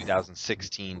see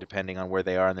 2016 depending on where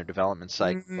they are in their development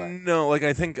cycle. But No, like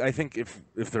I think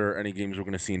if there are any games we're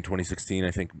going to see in 2016,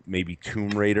 I think maybe Tomb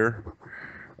Raider,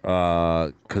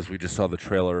 because we just saw the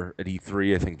trailer at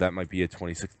E3. I think that might be a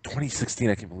 2016.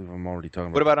 I can't believe I'm already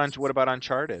talking about. what about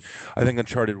Uncharted? I think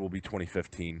Uncharted will be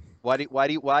 2015.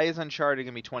 Why is Uncharted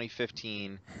going to be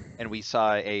 2015 and we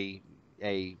saw a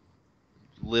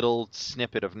little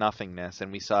snippet of nothingness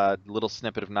and we saw a little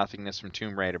snippet of nothingness from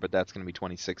Tomb Raider, but that's going to be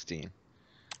 2016.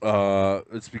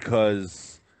 It's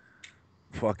because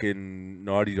fucking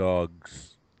Naughty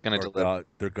Dogs Going to are deliver.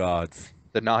 they're gods.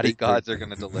 The naughty They're gods are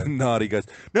going to deliver. naughty gods.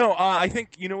 No, I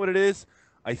think you know what it is.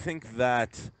 I think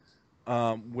that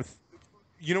with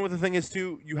you know what the thing is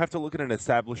too. You have to look at an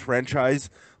established franchise.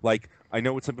 Like I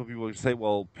know what some people would say.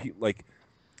 Well,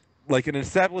 like an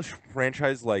established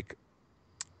franchise like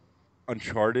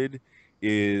Uncharted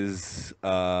is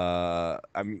I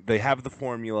mean they have the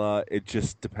formula. It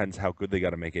just depends how good they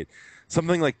got to make it.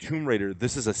 Something like Tomb Raider,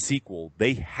 this is a sequel.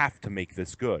 They have to make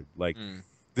this good. Like Mm,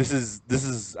 this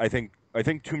is I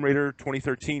think Tomb Raider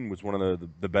 2013 was one of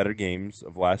the better games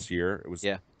of last year. It was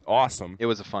yeah, awesome. it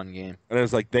was a fun game. And it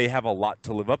was like they have a lot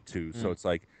to live up to. So Mm, it's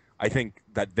like I think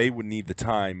that they would need the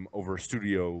time over a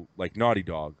studio like Naughty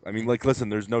Dog. I mean, like, listen,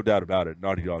 there's no doubt about it.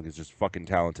 Naughty Dog is just fucking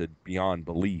talented beyond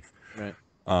belief. right.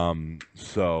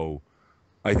 So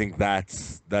I think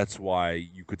that's why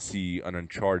you could see an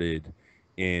Uncharted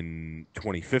in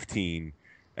 2015,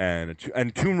 and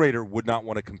Tomb Raider would not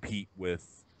want to compete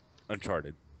with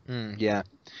Uncharted Yeah.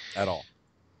 at all.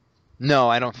 No,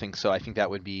 I don't think so. I think that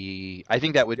would be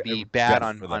bad Death for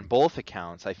on them. both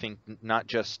accounts. I think not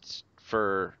just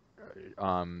for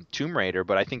Tomb Raider,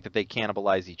 but I think that they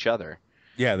cannibalize each other.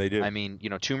 Yeah, they do. I mean,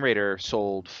 Tomb Raider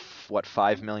sold what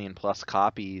 5 million plus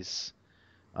copies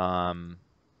um,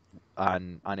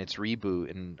 on its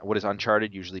reboot, and what is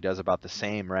Uncharted usually does about the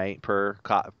same, right? Per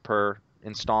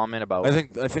installment, about I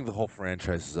think the whole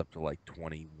franchise is up to like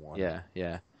 21. yeah,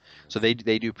 yeah. So they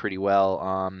do pretty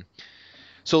well.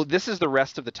 So this is the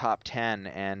rest of the top 10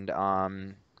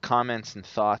 and comments and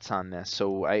thoughts on this.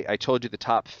 So I told you the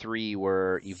top three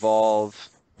were Evolve,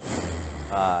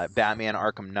 Batman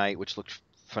Arkham Knight, which looked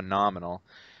phenomenal,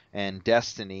 and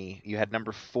Destiny. You had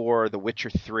number 4, The Witcher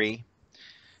 3.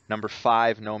 Number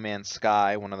 5, No Man's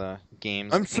Sky, one of the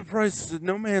games. I'm surprised that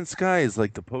No Man's Sky is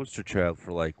like the poster child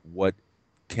for like what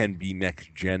can be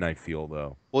next gen. I feel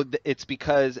though. Well, it's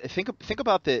because think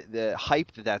about the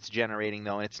hype that's generating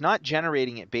though, and it's not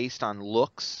generating it based on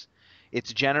looks.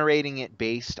 It's generating it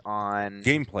based on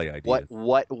Gameplay ideas.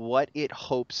 what it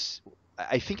hopes.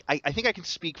 I think I can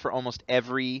speak for almost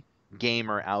every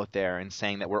gamer out there in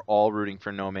saying that we're all rooting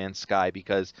for No Man's Sky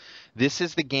because this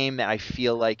is the game that I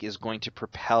feel like is going to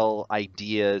propel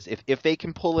ideas. If they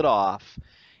can pull it off,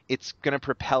 it's going to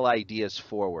propel ideas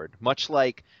forward. Much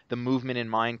like the movement in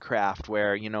Minecraft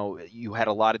where, you had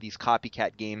a lot of these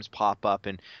copycat games pop up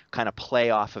and kind of play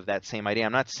off of that same idea.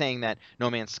 I'm not saying that No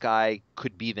Man's Sky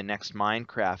could be the next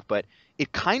Minecraft, but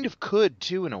it kind of could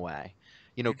too in a way.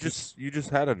 You just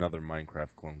had another Minecraft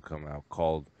clone come out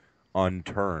called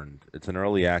Unturned. It's an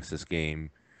early access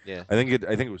game. Yeah. I think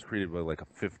it was created by like a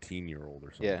 15-year-old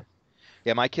or something. Yeah.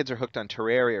 Yeah, my kids are hooked on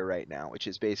Terraria right now, which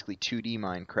is basically 2D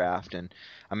Minecraft, and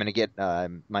I'm gonna get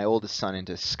my oldest son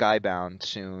into Skybound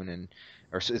soon,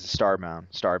 or is it Starbound?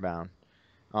 Starbound.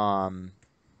 Um,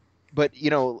 but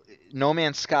No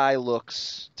Man's Sky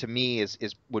looks to me is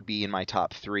would be in my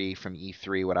top 3 from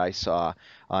E3 what I saw.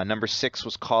 Number 6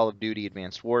 was Call of Duty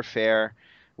Advanced Warfare,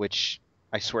 which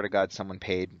I swear to God, someone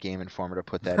paid Game Informer to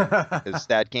put that in because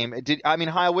that game did. I mean,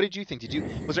 Hi, what did you think?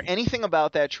 Was there anything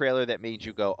about that trailer that made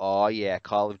you go, "Oh yeah,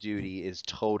 Call of Duty is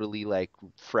totally like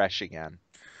fresh again"?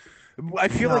 I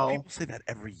feel like No. people say that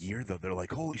every year though. They're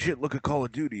like, "Holy shit, look at Call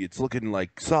of Duty! It's looking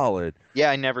like solid." Yeah,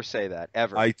 I never say that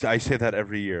ever. I say that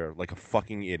every year, like a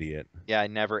fucking idiot. Yeah, I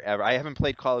never ever. I haven't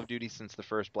played Call of Duty since the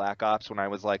first Black Ops when I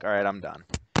was like, all right, I'm done.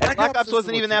 And Black Black Ops Ops is a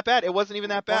wasn't even legit. that bad. It wasn't even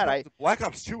that bad. Black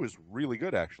Ops 2 is really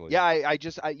good actually. Yeah,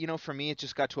 for me, it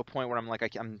just got to a point where I'm like,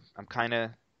 I'm kind of,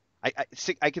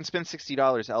 I can spend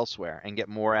 $60 elsewhere and get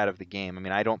more out of the game. I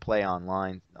mean, I don't play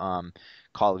online,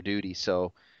 Call of Duty,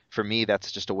 so for me,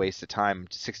 that's just a waste of time.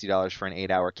 $60 for an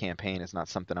 8-hour campaign is not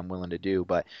something I'm willing to do.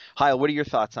 But Kyle, what are your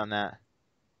thoughts on that?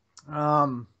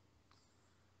 Um,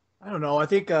 I don't know. I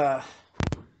think well,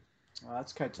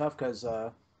 that's kind of tough because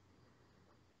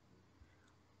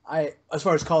I, as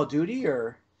far as Call of Duty,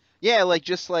 or Yeah, like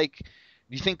just like,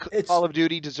 do you think it's Call of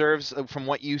Duty deserves, from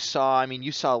what you saw? I mean,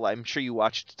 you saw, I'm sure you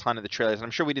watched a ton of the trailers, and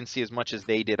I'm sure we didn't see as much as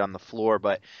they did on the floor,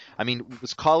 but I mean,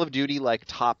 was Call of Duty like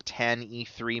top 10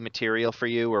 E3 material for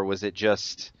you, or was it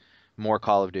just more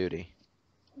Call of Duty?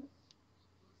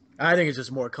 I think it's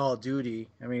just more Call of Duty.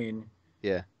 I mean,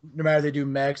 Yeah. no matter they do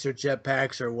mechs or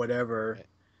jetpacks or whatever. Right.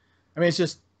 I mean, it's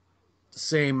just the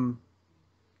same,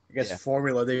 I guess, Yeah.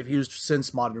 formula they've used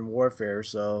since Modern Warfare.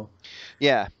 So,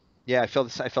 Yeah. Yeah, I felt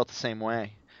the same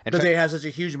way. In but fact, they have such a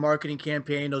huge marketing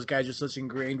campaign. Those guys are such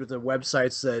ingrained with their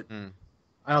websites that mm,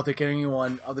 I don't think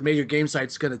anyone of the major game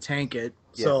sites is going to tank it.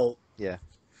 yeah. So, Yeah.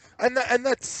 And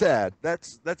that's sad.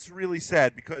 That's really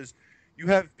sad because you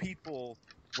have people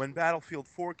when Battlefield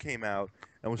 4 came out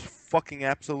and was fucking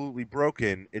absolutely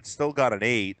broken. It still got an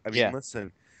 8. I mean, Yeah.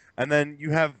 listen. And then you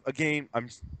have a game. I'm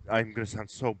gonna sound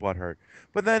so butthurt,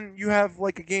 but then you have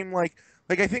like a game like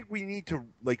I think we need to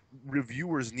like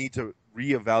reviewers need to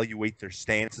reevaluate their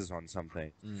stances on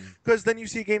something Mm, because then you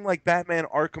see a game like Batman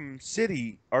Arkham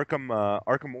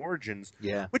Origins,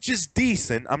 yeah. which is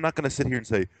decent. I'm not gonna sit here and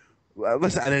say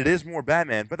listen, and it is more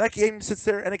Batman, but that game sits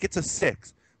there and it gets a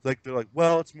 6. Like they're like,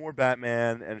 well, it's more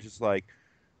Batman, and it's just like,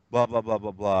 blah blah blah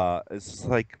blah blah. It's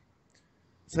like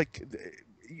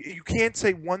you can't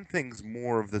say one thing's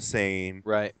more of the same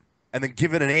Right. and then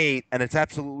give it an 8 and it's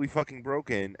absolutely fucking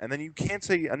broken, and then you can't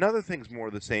say another thing's more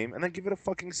of the same and then give it a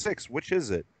fucking 6. Which is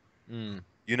it? Mm.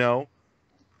 You know?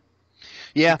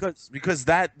 Yeah. Because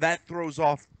that throws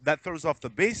off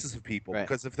the basis of people, Right.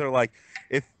 because if they're like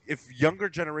if younger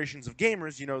generations of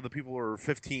gamers, the people who are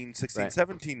 15, 16, Right.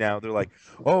 17 now, they're like,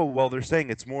 oh well, they're saying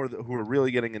it's more who are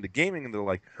really getting into gaming, and they're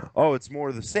like, oh, it's more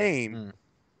of the same. Mm.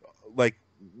 Like,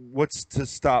 what's to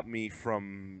stop me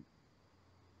from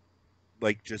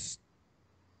like just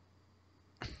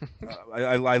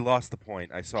I lost the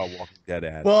point. I saw a Walking Dead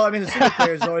ad. well, I mean, the single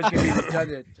player is always going to be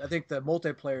redundant. I think the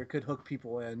multiplayer could hook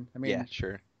people in. I mean, Yeah,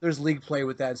 sure. there's league play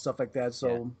with that and stuff like that.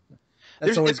 So that's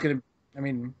There's always going to. I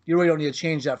mean, you really don't need to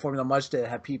change that formula much to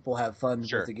have people have fun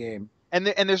Sure. with the game. And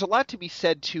there's a lot to be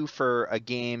said too for a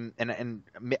game, and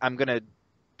I'm gonna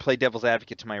play devil's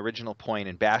advocate to my original point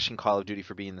and bashing Call of Duty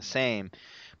for being the same,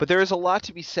 but there is a lot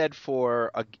to be said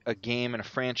for a game and a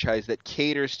franchise that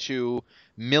caters to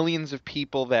millions of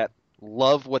people that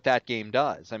love what that game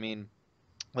does. I mean,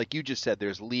 like you just said,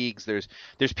 there's leagues, there's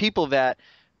people that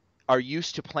are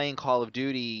used to playing Call of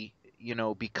Duty,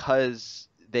 because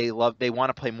they want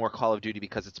to play more Call of Duty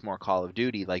because it's more Call of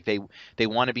Duty. Like they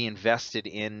want to be invested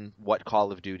in what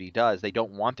Call of Duty does. They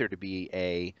don't want there to be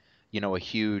a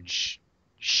huge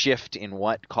shift in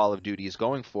what Call of Duty is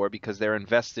going for because they're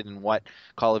invested in what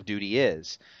Call of Duty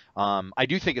is. I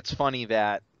do think it's funny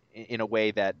that in a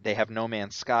way that they have No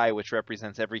Man's Sky, which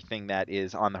represents everything that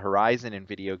is on the horizon in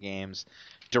video games,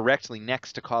 directly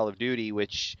next to Call of Duty,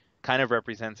 which kind of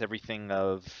represents everything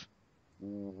of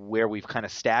where we've kind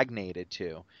of stagnated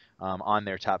to on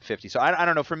their top 50. So I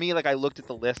don't know. For me, like I looked at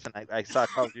the list and I saw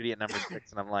Call of Duty at number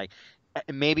 6, and I'm like,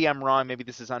 maybe I'm wrong. Maybe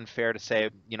this is unfair to say,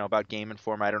 about Game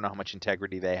Informer. I don't know how much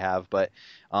integrity they have, but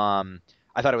I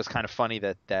thought it was kind of funny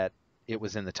that it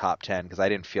was in the top 10 because I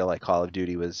didn't feel like Call of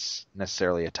Duty was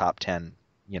necessarily a top 10,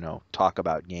 talk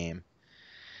about game.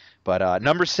 But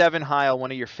number 7, Heil,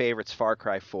 one of your favorites, Far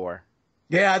Cry 4.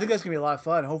 Yeah, I think that's gonna be a lot of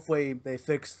fun. Hopefully, they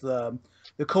fix the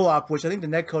co-op, which I think the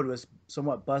netcode was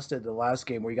somewhat busted the last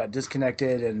game, where you got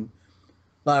disconnected and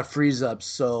a lot of freeze ups.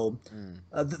 So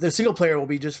the single player will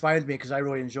be just fine with me because I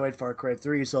really enjoyed Far Cry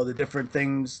 3. So the different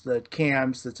things, the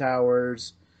camps, the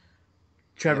towers,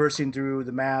 traversing through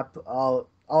the map, I'll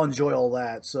enjoy all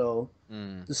that. So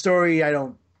the story, I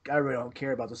really don't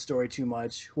care about the story too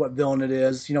much. What villain it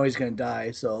is, he's gonna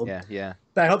die. So, Yeah, yeah.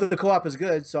 but I hope that the co-op is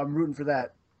good. So I'm rooting for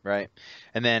that. Right.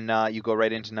 And then you go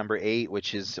right into number 8,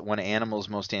 which is one of Animal's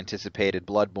most anticipated,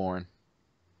 Bloodborne.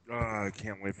 I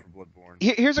can't wait for Bloodborne.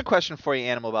 Here's a question for you,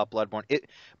 Animal, about Bloodborne.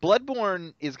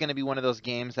 Bloodborne is going to be one of those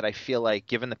games that I feel like,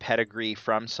 given the pedigree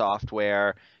from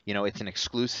Software, it's an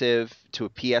exclusive to a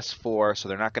PS4, so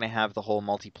they're not going to have the whole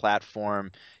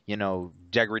multi-platform,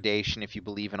 degradation, if you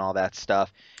believe in all that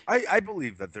stuff. I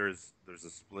believe that there's a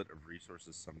split of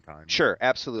resources sometimes. Sure,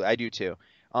 absolutely, I do too.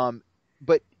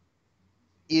 But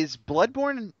is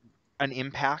Bloodborne an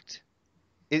impact?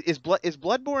 Is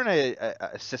Bloodborne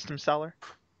a system seller?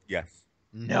 Yes.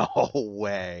 No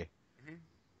way. hmm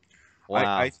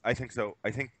Wow. I think so.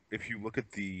 I think if you look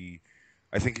at the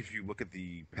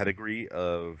pedigree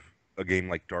of a game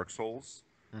like Dark Souls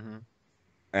hmm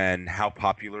and how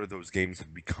popular those games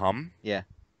have become, Yeah.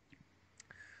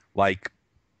 like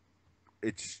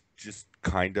it's just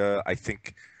kind of I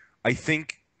think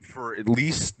for at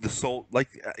least the Soul, like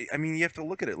I mean you have to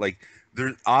look at it like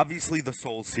there obviously the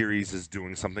Soul series is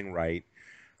doing something right.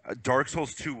 Dark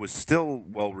Souls 2 was still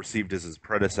well received as his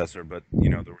predecessor, but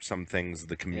there were some things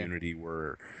the Yeah. community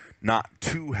were not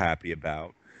too happy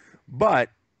about. But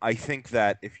I think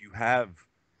that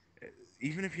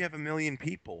even if you have 1 million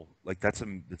people, like that's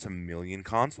a million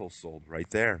consoles sold right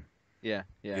there. Yeah.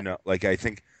 Yeah. Like I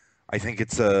think I think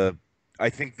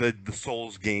the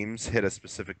Souls games hit a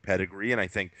specific pedigree, and I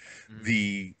think Mhm.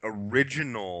 the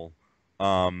original,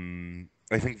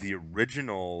 I think the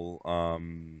original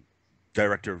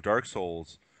director of Dark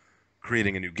Souls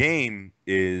creating a new game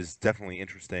is definitely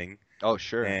interesting, Oh,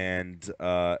 sure. and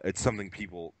it's something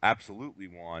people absolutely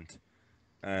want,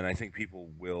 and I think people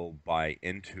will buy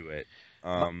into it.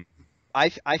 M- Um,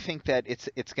 I think that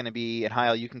it's going to be, and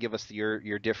Heil, you can give us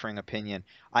your differing opinion.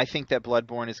 I think that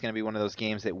Bloodborne is going to be one of those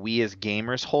games that we as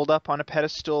gamers hold up on a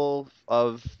pedestal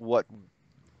of what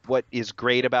is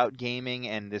great about gaming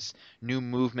and this new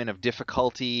movement of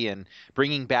difficulty and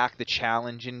bringing back the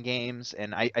challenge in games.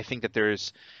 And I think that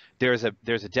there's a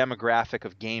demographic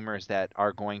of gamers that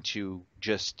are going to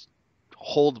just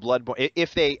hold Bloodborne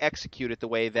if they execute it the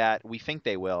way that we think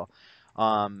they will,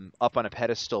 up on a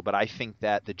pedestal. But I think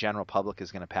that the general public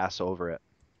is going to pass over it.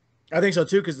 I think so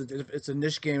too because it's a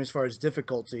niche game as far as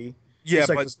difficulty. yeah, Just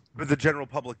like this, but the general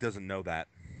public doesn't know that.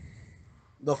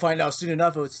 they'll find out soon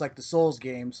enough. It's like the Souls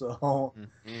game. So Mm.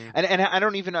 Mm, And I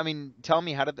don't even. I mean, tell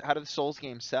me, how did the Souls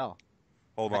games sell?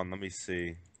 hold I, on, let me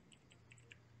see.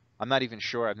 I'm not even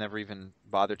sure. I've never even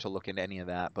bothered to look into any of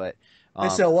that. But they um,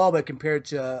 sell well, but compared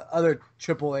to other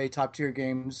AAA top tier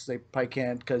games, they probably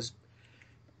can't because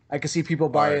I can see people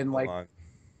All right, buying hold like on.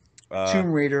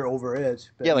 Tomb Raider over it.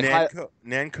 yeah, But like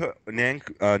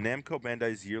Namco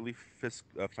Bandai's yearly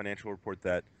financial report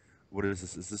that what is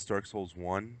this? Is this Dark Souls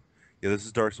 1? Yeah, this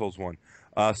is Dark Souls 1.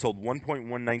 Sold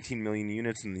 1.119 million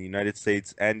units in the United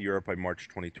States and Europe by March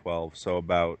 2012, so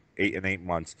about 8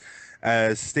 months.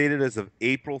 As stated as of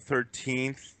April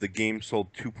 13th, the game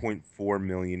sold 2.4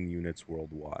 million units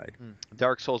worldwide.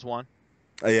 Dark Souls One.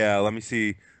 Yeah, let me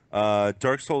see.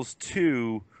 Dark Souls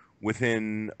 2,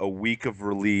 within a week of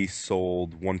release,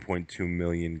 sold 1.2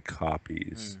 million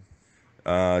copies.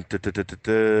 Mm.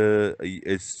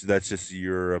 That's just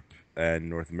Europe and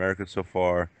North America so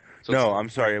far. So it's No, sold I'm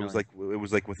sorry. 3 million. It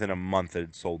was like within a month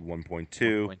it sold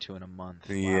 1.2. 1.2 in a month.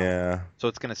 Wow. Yeah, So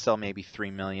it's going to sell maybe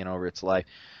 3 million over its life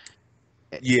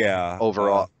yeah.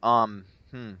 overall.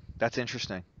 That's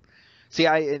interesting. See,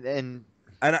 and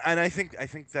And I think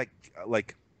that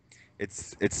like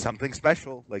it's something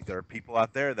special. Like there are people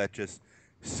out there that just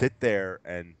sit there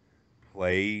and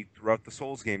play throughout the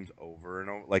Souls games over and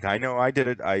over. Like I know I did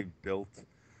it. I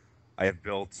have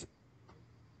built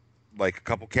like a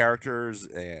couple characters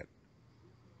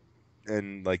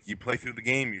and like you play through the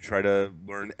game, you try to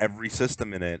learn every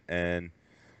system in it, and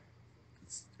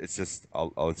it's just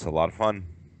it's a lot of fun.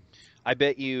 I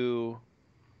bet you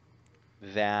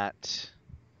that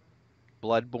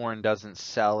Bloodborne doesn't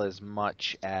sell as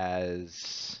much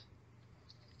as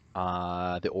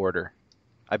the Order.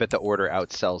 I bet the Order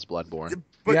outsells Bloodborne.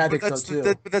 yeah, I think so too.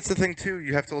 But that's the thing too.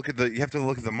 You have to look at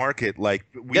the market. Like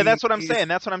Yeah, that's what I'm saying.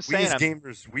 That's what I'm saying.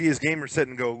 we as gamers sit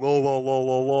and go lol lol lol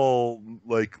lol lol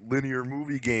like linear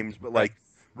movie games. But Right. like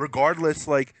regardless,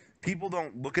 like people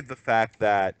don't look at the fact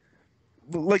that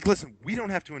like listen, we don't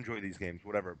have to enjoy these games,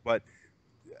 whatever. But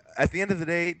at the end of the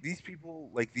day, these people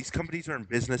like these companies are in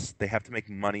business. They have to make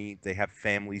money. They have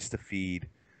families to feed.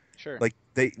 Sure. Like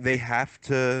they have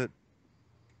to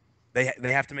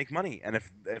they have to make money, and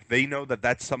if they know that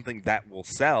that's something that will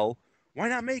sell, why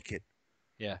not make it?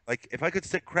 Yeah. Like if I could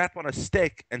stick crap on a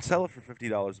stick and sell it for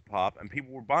 $50 a pop, and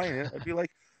people were buying it, I'd be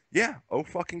like, yeah, oh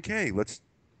fucking k, let's.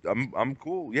 I'm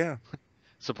cool, yeah.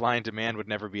 Supply and demand would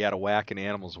never be out of whack in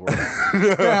Animal's world.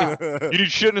 Yeah. You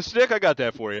need shit in a stick? I got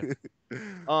that for you.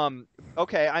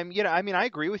 Okay, I mean, I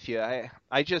agree with you.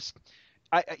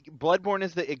 Bloodborne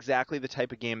is exactly the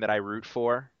type of game that I root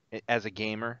for as a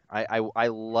gamer. I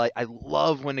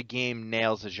love when a game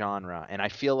nails a genre, and I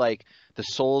feel like the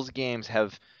Souls games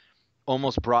have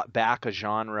almost brought back a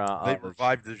genre They of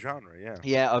revived the genre,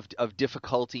 yeah. of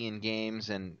difficulty in games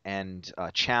and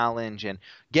challenge and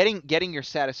getting your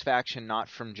satisfaction not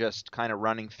from just kind of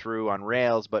running through on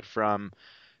rails, but from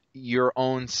your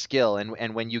own skill.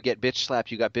 And when you get bitch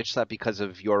slapped, you got bitch slapped because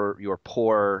of your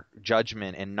poor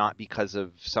judgment and not because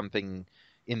of something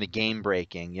in the game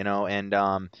breaking,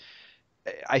 And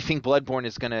I think Bloodborne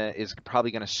is probably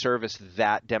gonna service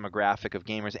that demographic of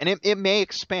gamers, and it may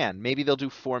expand. Maybe they'll do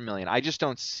 4 million. I just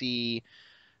don't see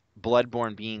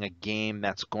Bloodborne being a game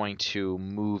that's going to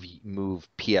move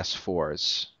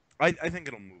PS4s. I think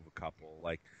it'll move a couple.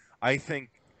 Like, I think,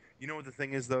 you know what the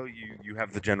thing is though? You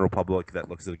have the general public that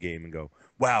looks at a game and go,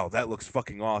 "Wow, that looks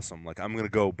fucking awesome! Like, I'm gonna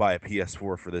go buy a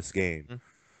PS4 for this game." Mm.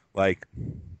 Like,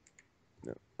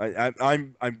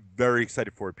 I'm very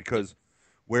excited for it because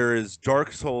whereas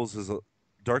Dark Souls is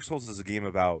a game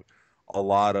about a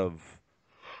lot of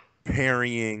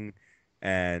parrying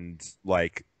and,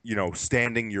 like,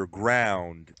 standing your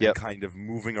ground and Yep. kind of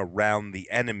moving around the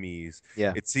enemies.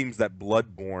 Yeah. It seems that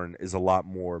Bloodborne is a lot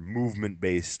more movement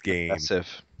based game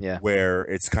Aggressive. Yeah. where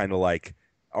it's kind of like,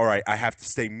 all right, I have to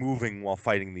stay moving while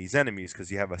fighting these enemies because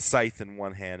you have a scythe in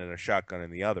one hand and a shotgun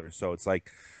in the other. So it's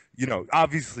like,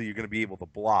 obviously you're going to be able to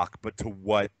block, but to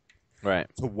what Right.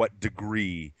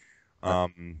 degree?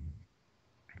 Right.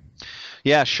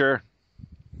 Yeah, sure.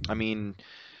 I mean,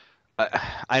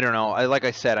 I don't know. Like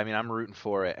I said, I mean, I'm rooting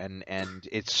for it, and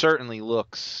it certainly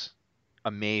looks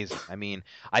amazing. I mean,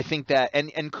 I think that,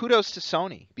 and kudos to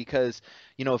Sony, because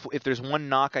if there's one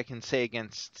knock I can say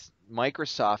against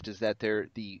Microsoft is that they're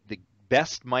the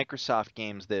best Microsoft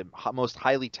games, the most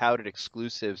highly touted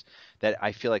exclusives that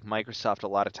I feel like Microsoft a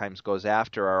lot of times goes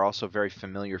after are also very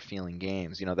familiar feeling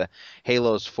games. The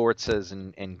Halos, Forzas,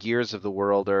 and Gears of the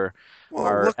world are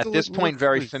at this point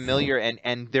very familiar,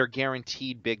 and they're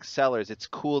guaranteed big sellers. It's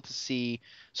cool to see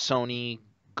Sony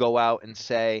go out and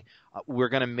say, we're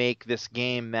going to make this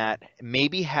game that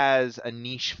maybe has a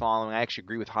niche following. I actually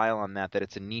agree with Heil on that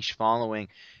it's a niche following,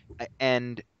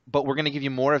 but we're going to give you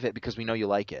more of it because we know you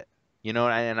like it. And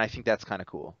I think that's kind of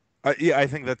cool. Yeah, I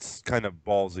think that's kind of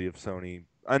ballsy of Sony,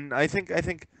 and I think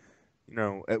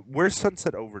where's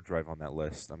Sunset Overdrive on that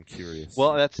list? I'm curious.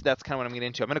 Well, that's kind of what I'm getting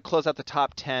into. I'm going to close out the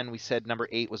top 10. We said number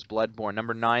 8 was Bloodborne.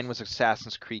 Number 9 was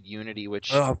Assassin's Creed Unity,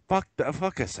 which fuck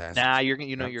Assassin's. Nah, you're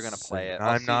gonna play it.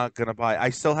 I'm not gonna buy. I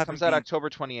still haven't. Comes out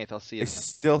October 28th. I'll see it. I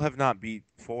still have not beat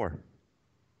 4.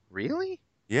 Really?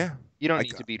 Yeah. You don't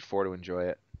need to beat 4 to enjoy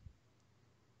it.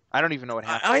 I don't even know what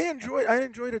happened. I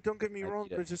enjoyed it. Don't get me wrong,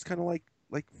 but it's just kind of like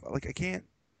I can't.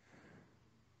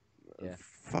 Yeah.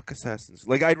 Fuck Assassins.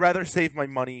 Like, I'd rather save my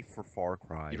money for Far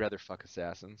Cry. You'd rather fuck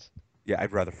Assassins? Yeah,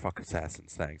 I'd rather fuck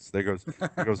Assassins. Thanks. There goes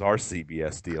our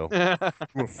CBS deal. You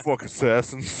wanna fuck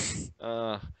Assassins?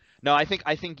 No, I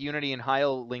think Unity and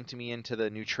Heil linked me into the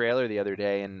new trailer the other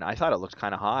day, and I thought it looked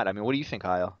kind of hot. I mean, what do you think,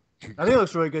 Heil? I think it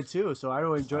looks really good too. So I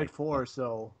really enjoyed 4.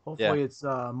 So hopefully it's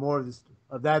more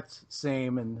of that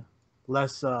same and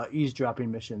less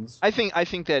eavesdropping missions. I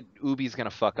think that Ubi's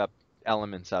gonna fuck up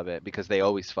elements of it because they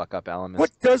always fuck up elements.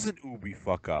 What doesn't Ubi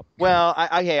fuck up? Well,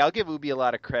 hey, I'll give Ubi a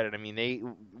lot of credit. I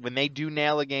mean, when they do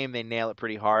nail a game, they nail it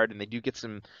pretty hard, and they do get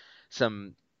some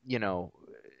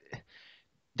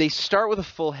they start with a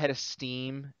full head of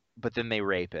steam, but then they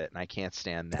rape it, and I can't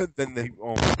stand that.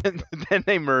 Then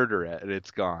they murder it, and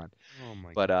it's gone. Oh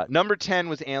my God. Number 10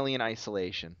 was Alien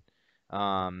Isolation,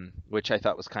 which I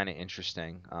thought was kind of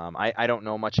interesting. I don't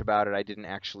know much about it. I didn't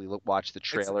actually watch the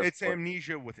trailer. It's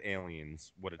Amnesia with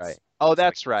aliens. What it's right. Oh,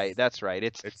 that's like. right. That's right.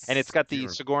 It's got the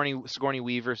Sigourney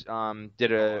Weaver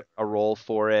did a role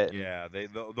for it. Yeah,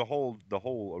 the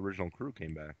whole original crew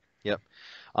came back. Yep.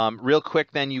 Real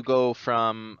quick, then you go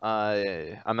from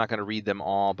I'm not going to read them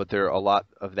all, but there are a lot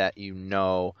of that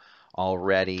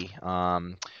already.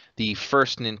 The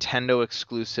first Nintendo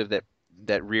exclusive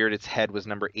that reared its head was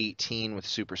number 18 with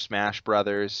Super Smash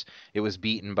Brothers. It was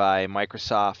beaten by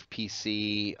Microsoft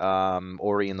PC,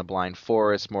 Ori and the Blind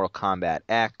Forest, Mortal Kombat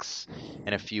X,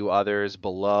 and a few others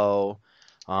below.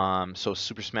 So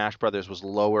Super Smash Brothers was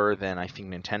lower than I think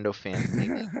Nintendo fans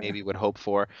maybe would hope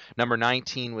for. Number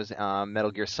 19 was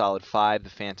Metal Gear Solid 5: The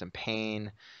Phantom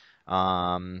Pain.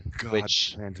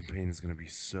 Which Phantom Pain is going to be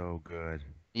so good.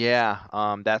 Yeah,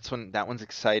 that one's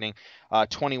exciting.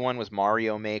 21 was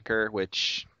Mario Maker,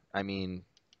 which, I mean,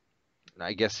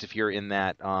 I guess if you're in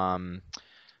that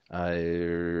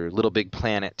Little Big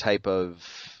Planet type of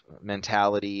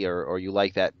mentality, or you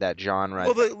like that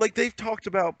genre. Well, like they've talked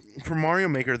about for Mario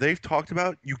Maker, they've talked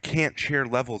about you can't share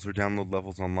levels or download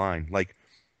levels online. Like,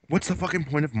 what's the fucking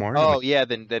point of Mario Oh Maker? yeah,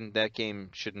 then that game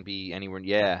shouldn't be anywhere.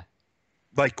 Yeah,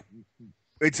 Like,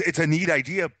 it's a neat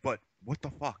idea, but what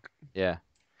the fuck? yeah.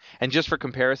 And just for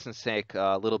comparison's sake,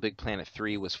 Little Big Planet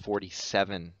 3 was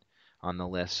 47 on the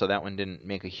list, so that one didn't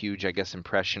make a huge, I guess,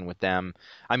 impression with them.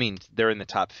 I mean, they're in the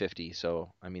top 50,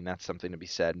 so I mean that's something to be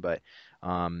said, but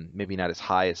maybe not as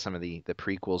high as some of the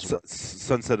prequels were.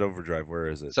 Sunset Overdrive, where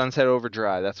is it? Sunset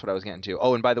Overdrive, that's what I was getting to.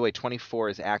 Oh, and by the way, 24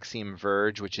 is Axiom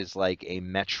Verge, which is like a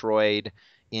Metroid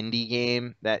indie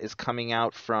game that is coming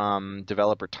out from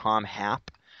developer Tom Happ.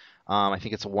 I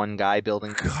think it's one guy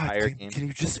building the God, entire game. can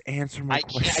you just answer my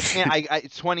question? I can't.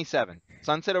 It's 27.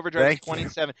 Sunset Overdrive is Thank you.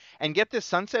 27. And get this,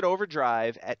 Sunset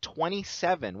Overdrive at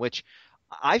 27, which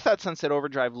I thought Sunset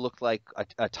Overdrive looked like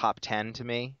a top 10 to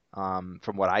me. From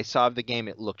what I saw of the game,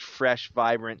 it looked fresh,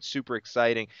 vibrant, super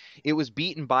exciting. It was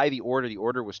beaten by the order. The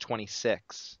order was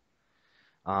 26.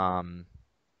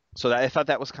 So I thought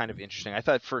that was kind of interesting. I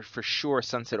thought for sure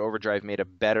Sunset Overdrive made a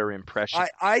better impression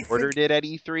I than the order think did at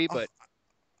E3, but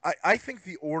I think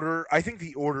the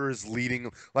order is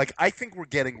leading. Like, I think we're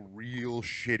getting real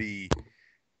shitty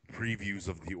previews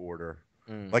of the order.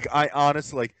 mm, Like, I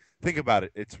honestly, like, think about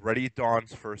it. It's Ready at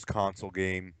Dawn's first console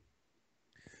game.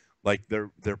 Like, they're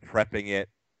prepping it.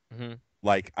 mhm.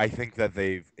 Like, I think that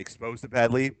they've exposed it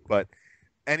badly. But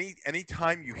any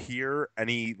time you hear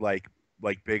any like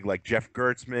big like Jeff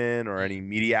Gertzman or any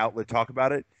media outlet talk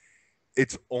about it,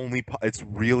 it's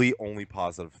really only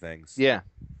positive things. Yeah.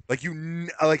 Like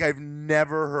like I've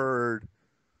never heard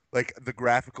like the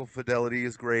graphical fidelity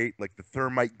is great. Like the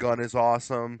thermite gun is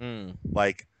awesome. Mm,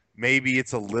 Like maybe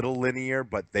it's a little linear,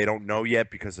 but they don't know yet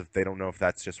because if they don't know if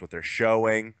that's just what they're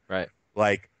showing. right.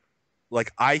 Like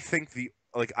I think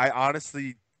I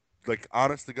honestly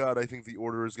honest to God, I think the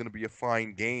order is going to be a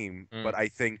fine game, Mm. but I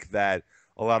think that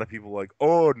a lot of people are like,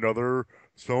 oh, another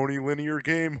Sony linear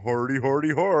game, hordy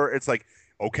horror. It's like,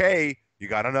 okay, you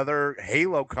got another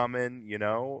Halo coming, you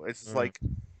know? It's just Mm. like,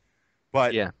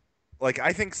 but Yeah. like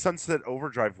I think Sunset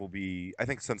Overdrive will be an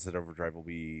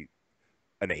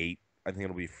 8. I think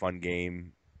it'll be a fun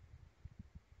game.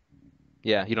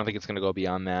 Yeah. You don't think it's going to go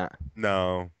beyond that?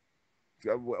 No.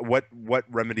 What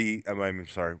Remedy? I'm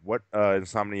sorry. What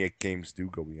Insomniac games do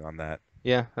go beyond that?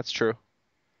 Yeah, that's true.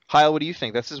 Kyle, what do you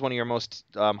think? This is one of your most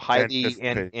highly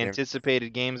Anticipated games. anticipated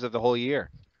games of the whole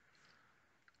year.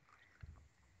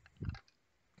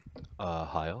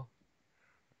 Kyle?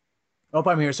 Oh,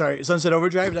 I'm here. Sorry, Sunset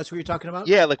Overdrive. That's what you're talking about.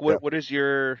 Yeah, like Yeah. what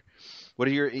are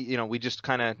your, we just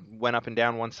kind of went up and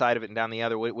down one side of it and down the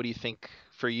other. What do you think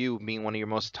for you being one of your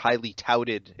most highly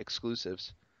touted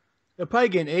exclusives? They'll probably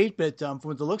get an 8, but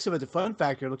from the looks of it, the fun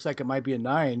factor looks like it might be a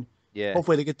 9. Yeah.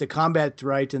 Hopefully, they get the combat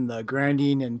right and the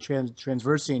grinding and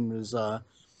transversing is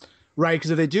right.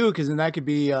 Because if they do, because then that could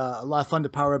be a lot of fun to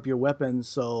power up your weapons.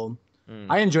 So Mm.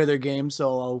 I enjoy their games.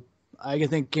 So I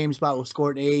think GameSpot will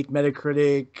score an 8.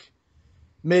 Metacritic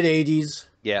mid 80s.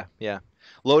 Yeah, yeah.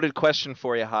 Loaded question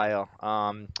for you, Kyle.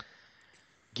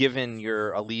 Given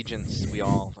your allegiance, we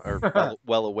all are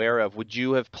well aware of, would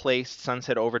you have placed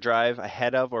Sunset Overdrive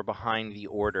ahead of or behind the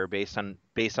order based on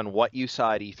what you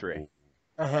saw at E3?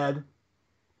 Ahead.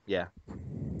 Yeah.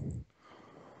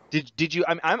 Did you?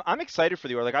 I'm excited for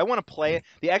the order. Like I want to play it.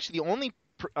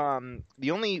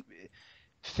 The only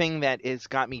thing that has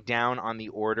got me down on the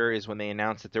order is when they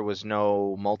announced that there was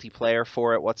no multiplayer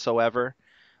for it whatsoever.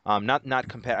 Not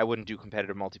I wouldn't do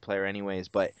competitive multiplayer anyways,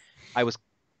 but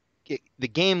the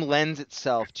game lends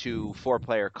itself to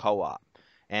 4-player co-op,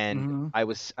 and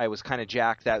Mm-hmm. I was kind of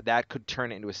jacked that could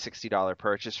turn it into a $60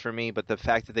 purchase for me. But the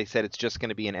fact that they said it's just going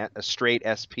to be a straight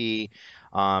SP,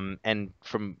 and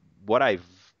from what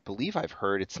believe I've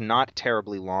heard, it's not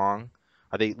terribly long.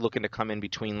 Are they looking to come in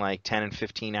between like 10 and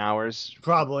 15 hours?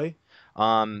 Probably.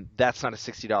 That's not a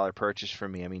 $60 purchase for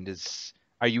me. I mean,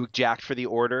 are you jacked for the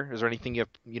order? Is there anything you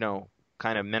have,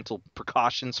 kind of mental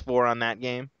precautions for on that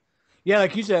game? Yeah,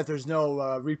 like you said, if there's no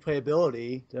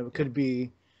replayability, then it could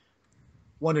be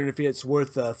wondering if it's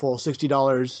worth a full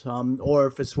 $60, or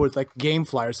if it's worth like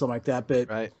GameFly or something like that. But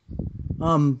Right.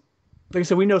 like I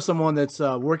said, we know someone that's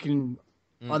working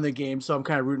Mm. on the game, so I'm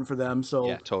kind of rooting for them. So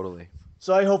Yeah, totally.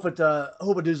 so I hope it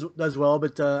does well.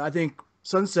 But I think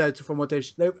Sunset, from what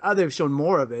they've shown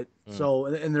more of it. Mm. So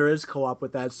and there is co-op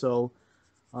with that. So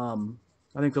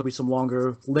I think there'll be some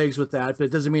longer legs with that. But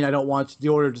it doesn't mean I don't want the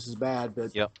order just as bad.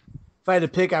 But Yep. if I had to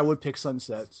pick, I would pick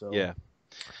Sunset. So Yeah.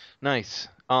 Nice.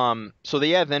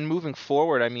 Then moving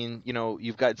forward, I mean,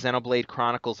 you've got Xenoblade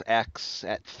Chronicles X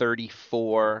at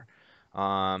 34.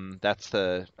 That's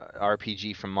the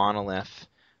RPG from Monolith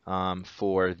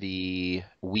for the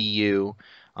Wii U.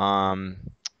 Um,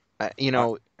 I,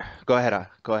 go ahead.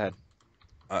 Go ahead.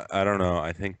 I don't know.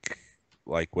 I think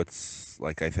like what's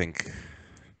like I think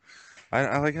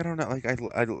I like I don't know like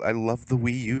I love the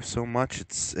Wii U so much.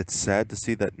 It's sad to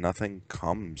see that nothing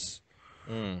comes.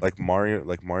 Mm, Like Mario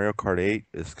Kart 8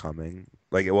 is coming.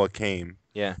 It came.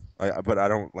 yeah, But I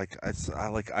don't like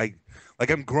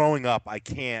I'm growing up. I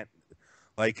can't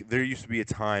like there used to be a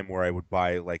time where I would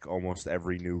buy like almost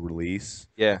every new release.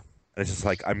 yeah. And it's just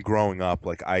like I'm growing up.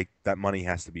 Like I that money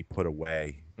has to be put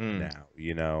away Mm,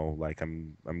 now. Like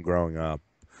I'm growing up.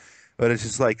 But it's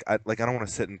just like I don't want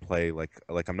to sit and play like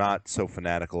I'm not so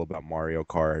fanatical about Mario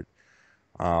Kart.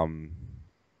 Um,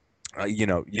 you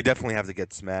definitely have to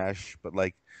get Smash, but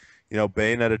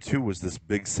Bayonetta 2 was this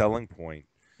big selling point,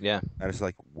 yeah. and it's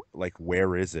like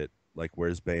where is it? Like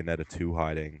where's Bayonetta 2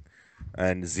 hiding?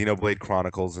 And Xenoblade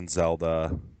Chronicles and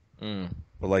Zelda, Mm,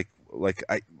 but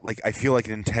I feel like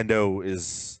Nintendo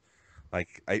is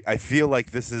I feel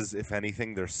like this is if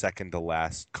anything their second to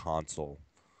last console.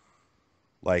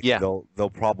 Like yeah. they'll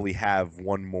probably have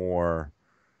one more,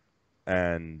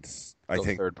 and I Go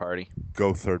think third party.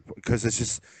 go third because it's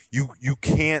just you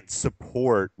can't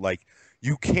support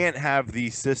you can't have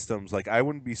these systems. Like I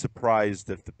wouldn't be surprised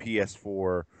if the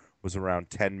PS4 was around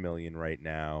 10 million right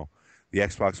now. The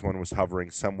Xbox One was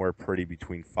hovering somewhere pretty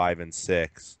between 5 and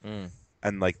 6. Mm.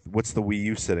 And like what's the Wii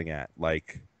U sitting at?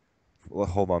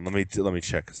 Hold on, let me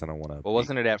check cuz I don't want to Well, be.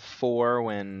 wasn't it at 4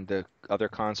 when the other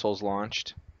consoles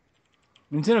launched?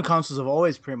 Nintendo consoles have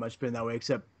always pretty much been that way,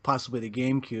 except possibly the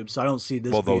GameCube. So I don't see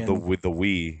this Well, the being. with the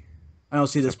Wii, I don't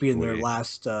see this except for the being their Wii.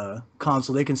 last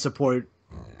console. They can support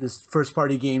this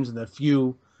first-party games and the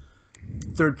few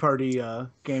third-party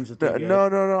games that they No, get. no,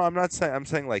 no, no. I'm not saying. I'm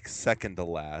saying like second to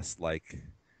last. Like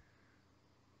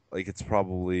it's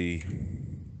probably.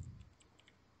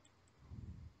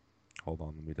 Hold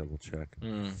on, let me double check.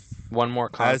 Mm. One more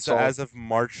As console. as of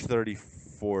March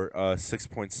 34,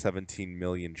 6.17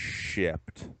 million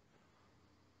shipped.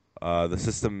 The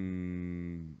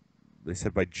system, they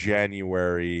said by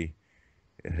January,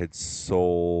 it had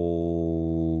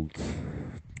sold.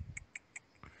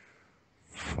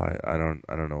 I don't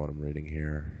know what I'm reading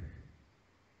here.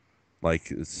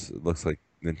 Like it looks like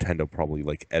Nintendo probably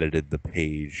like edited the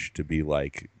page to be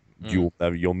like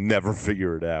Mm. you'll never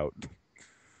figure it out.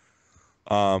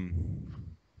 Um,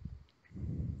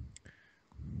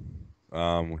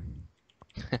 um,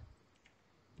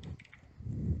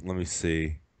 let me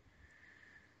see.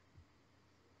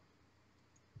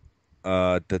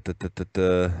 Da, da, da, da,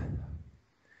 da.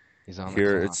 He's on the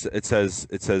Here clock. it says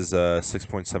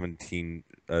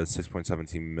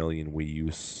 6.17 million Wii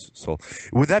U's sold.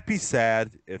 Would that be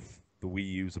sad if the Wii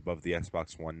U's above the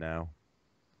Xbox One now?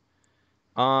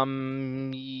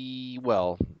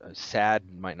 Well, sad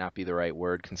might not be the right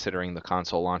word considering the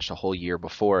console launched a whole year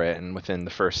before it, and within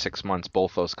the first 6 months,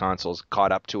 both those consoles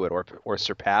caught up to it or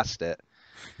surpassed it.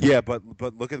 Yeah, but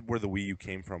look at where the Wii U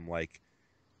came from. Like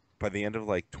by the end of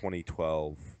like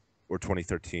 2012 or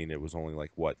 2013, it was only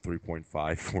like what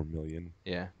 3.54 million.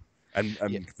 Yeah. And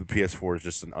Yeah. the PS4 is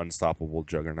just an unstoppable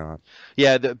juggernaut.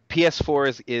 Yeah, the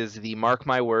PS4 is the mark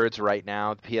my words right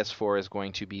now. The PS4 is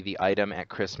going to be the item at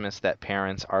Christmas that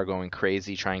parents are going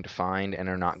crazy trying to find and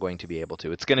are not going to be able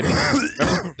to. It's going to be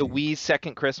remember the Wii's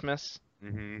second Christmas.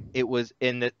 Hmm. It was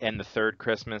in the third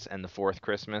Christmas and the fourth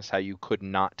Christmas how you could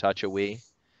not touch a Wii.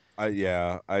 I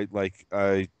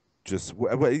just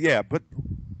yeah, but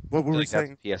what were we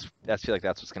saying? I feel like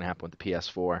that's what's going to happen with the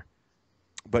PS4.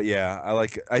 But yeah,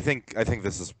 I think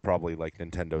this is probably like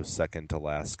Nintendo's second to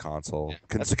last console. Yeah.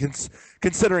 That's,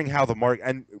 Considering how the market,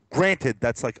 and granted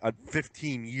that's like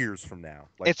 15 years from now.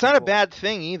 Like it's not a bad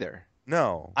thing either.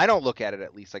 no. I don't look at it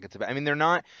at least like it's a bad. I mean, they're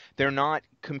not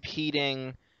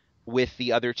competing with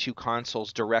the other two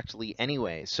consoles directly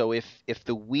anyway. So if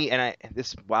the Wii and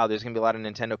there's gonna be a lot of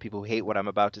Nintendo people who hate what I'm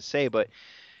about to say, but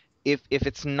if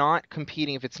it's not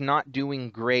competing, if it's not doing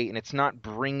great, and it's not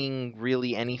bringing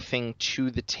really anything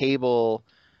to the table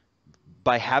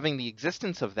by having the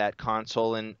existence of that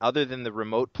console, and other than the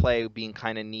remote play being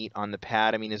kind of neat on the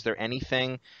pad, I mean, is there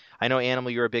anything? I know Animal,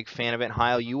 you're a big fan of it.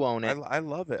 Heil, you own it. I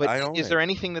love it. But I own is it. there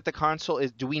anything that the console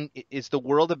is doing? Is the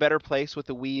world a better place with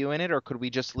the Wii U in it, or could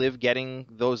we just live getting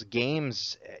those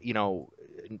games,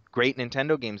 great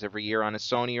Nintendo games every year on a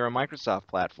Sony or a Microsoft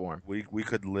platform? We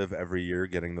could live every year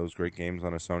getting those great games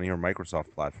on a Sony or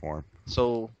Microsoft platform.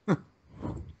 So,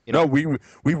 No, we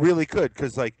really could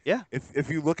because like yeah, if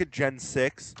you look at Gen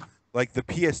 6, Like the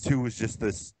PS2 was just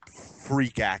this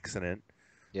freak accident,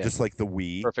 Yeah. just like the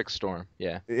Wii. Perfect storm.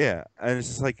 Yeah. Yeah, and it's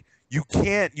just like you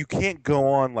can't go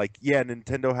on like, yeah,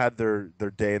 Nintendo had their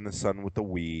day in the sun with the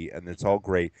Wii, and it's all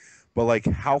great, but like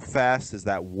how fast is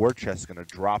that war chest going to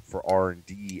drop for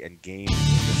R&D and games and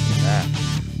this and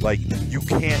that? Like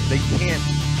they can't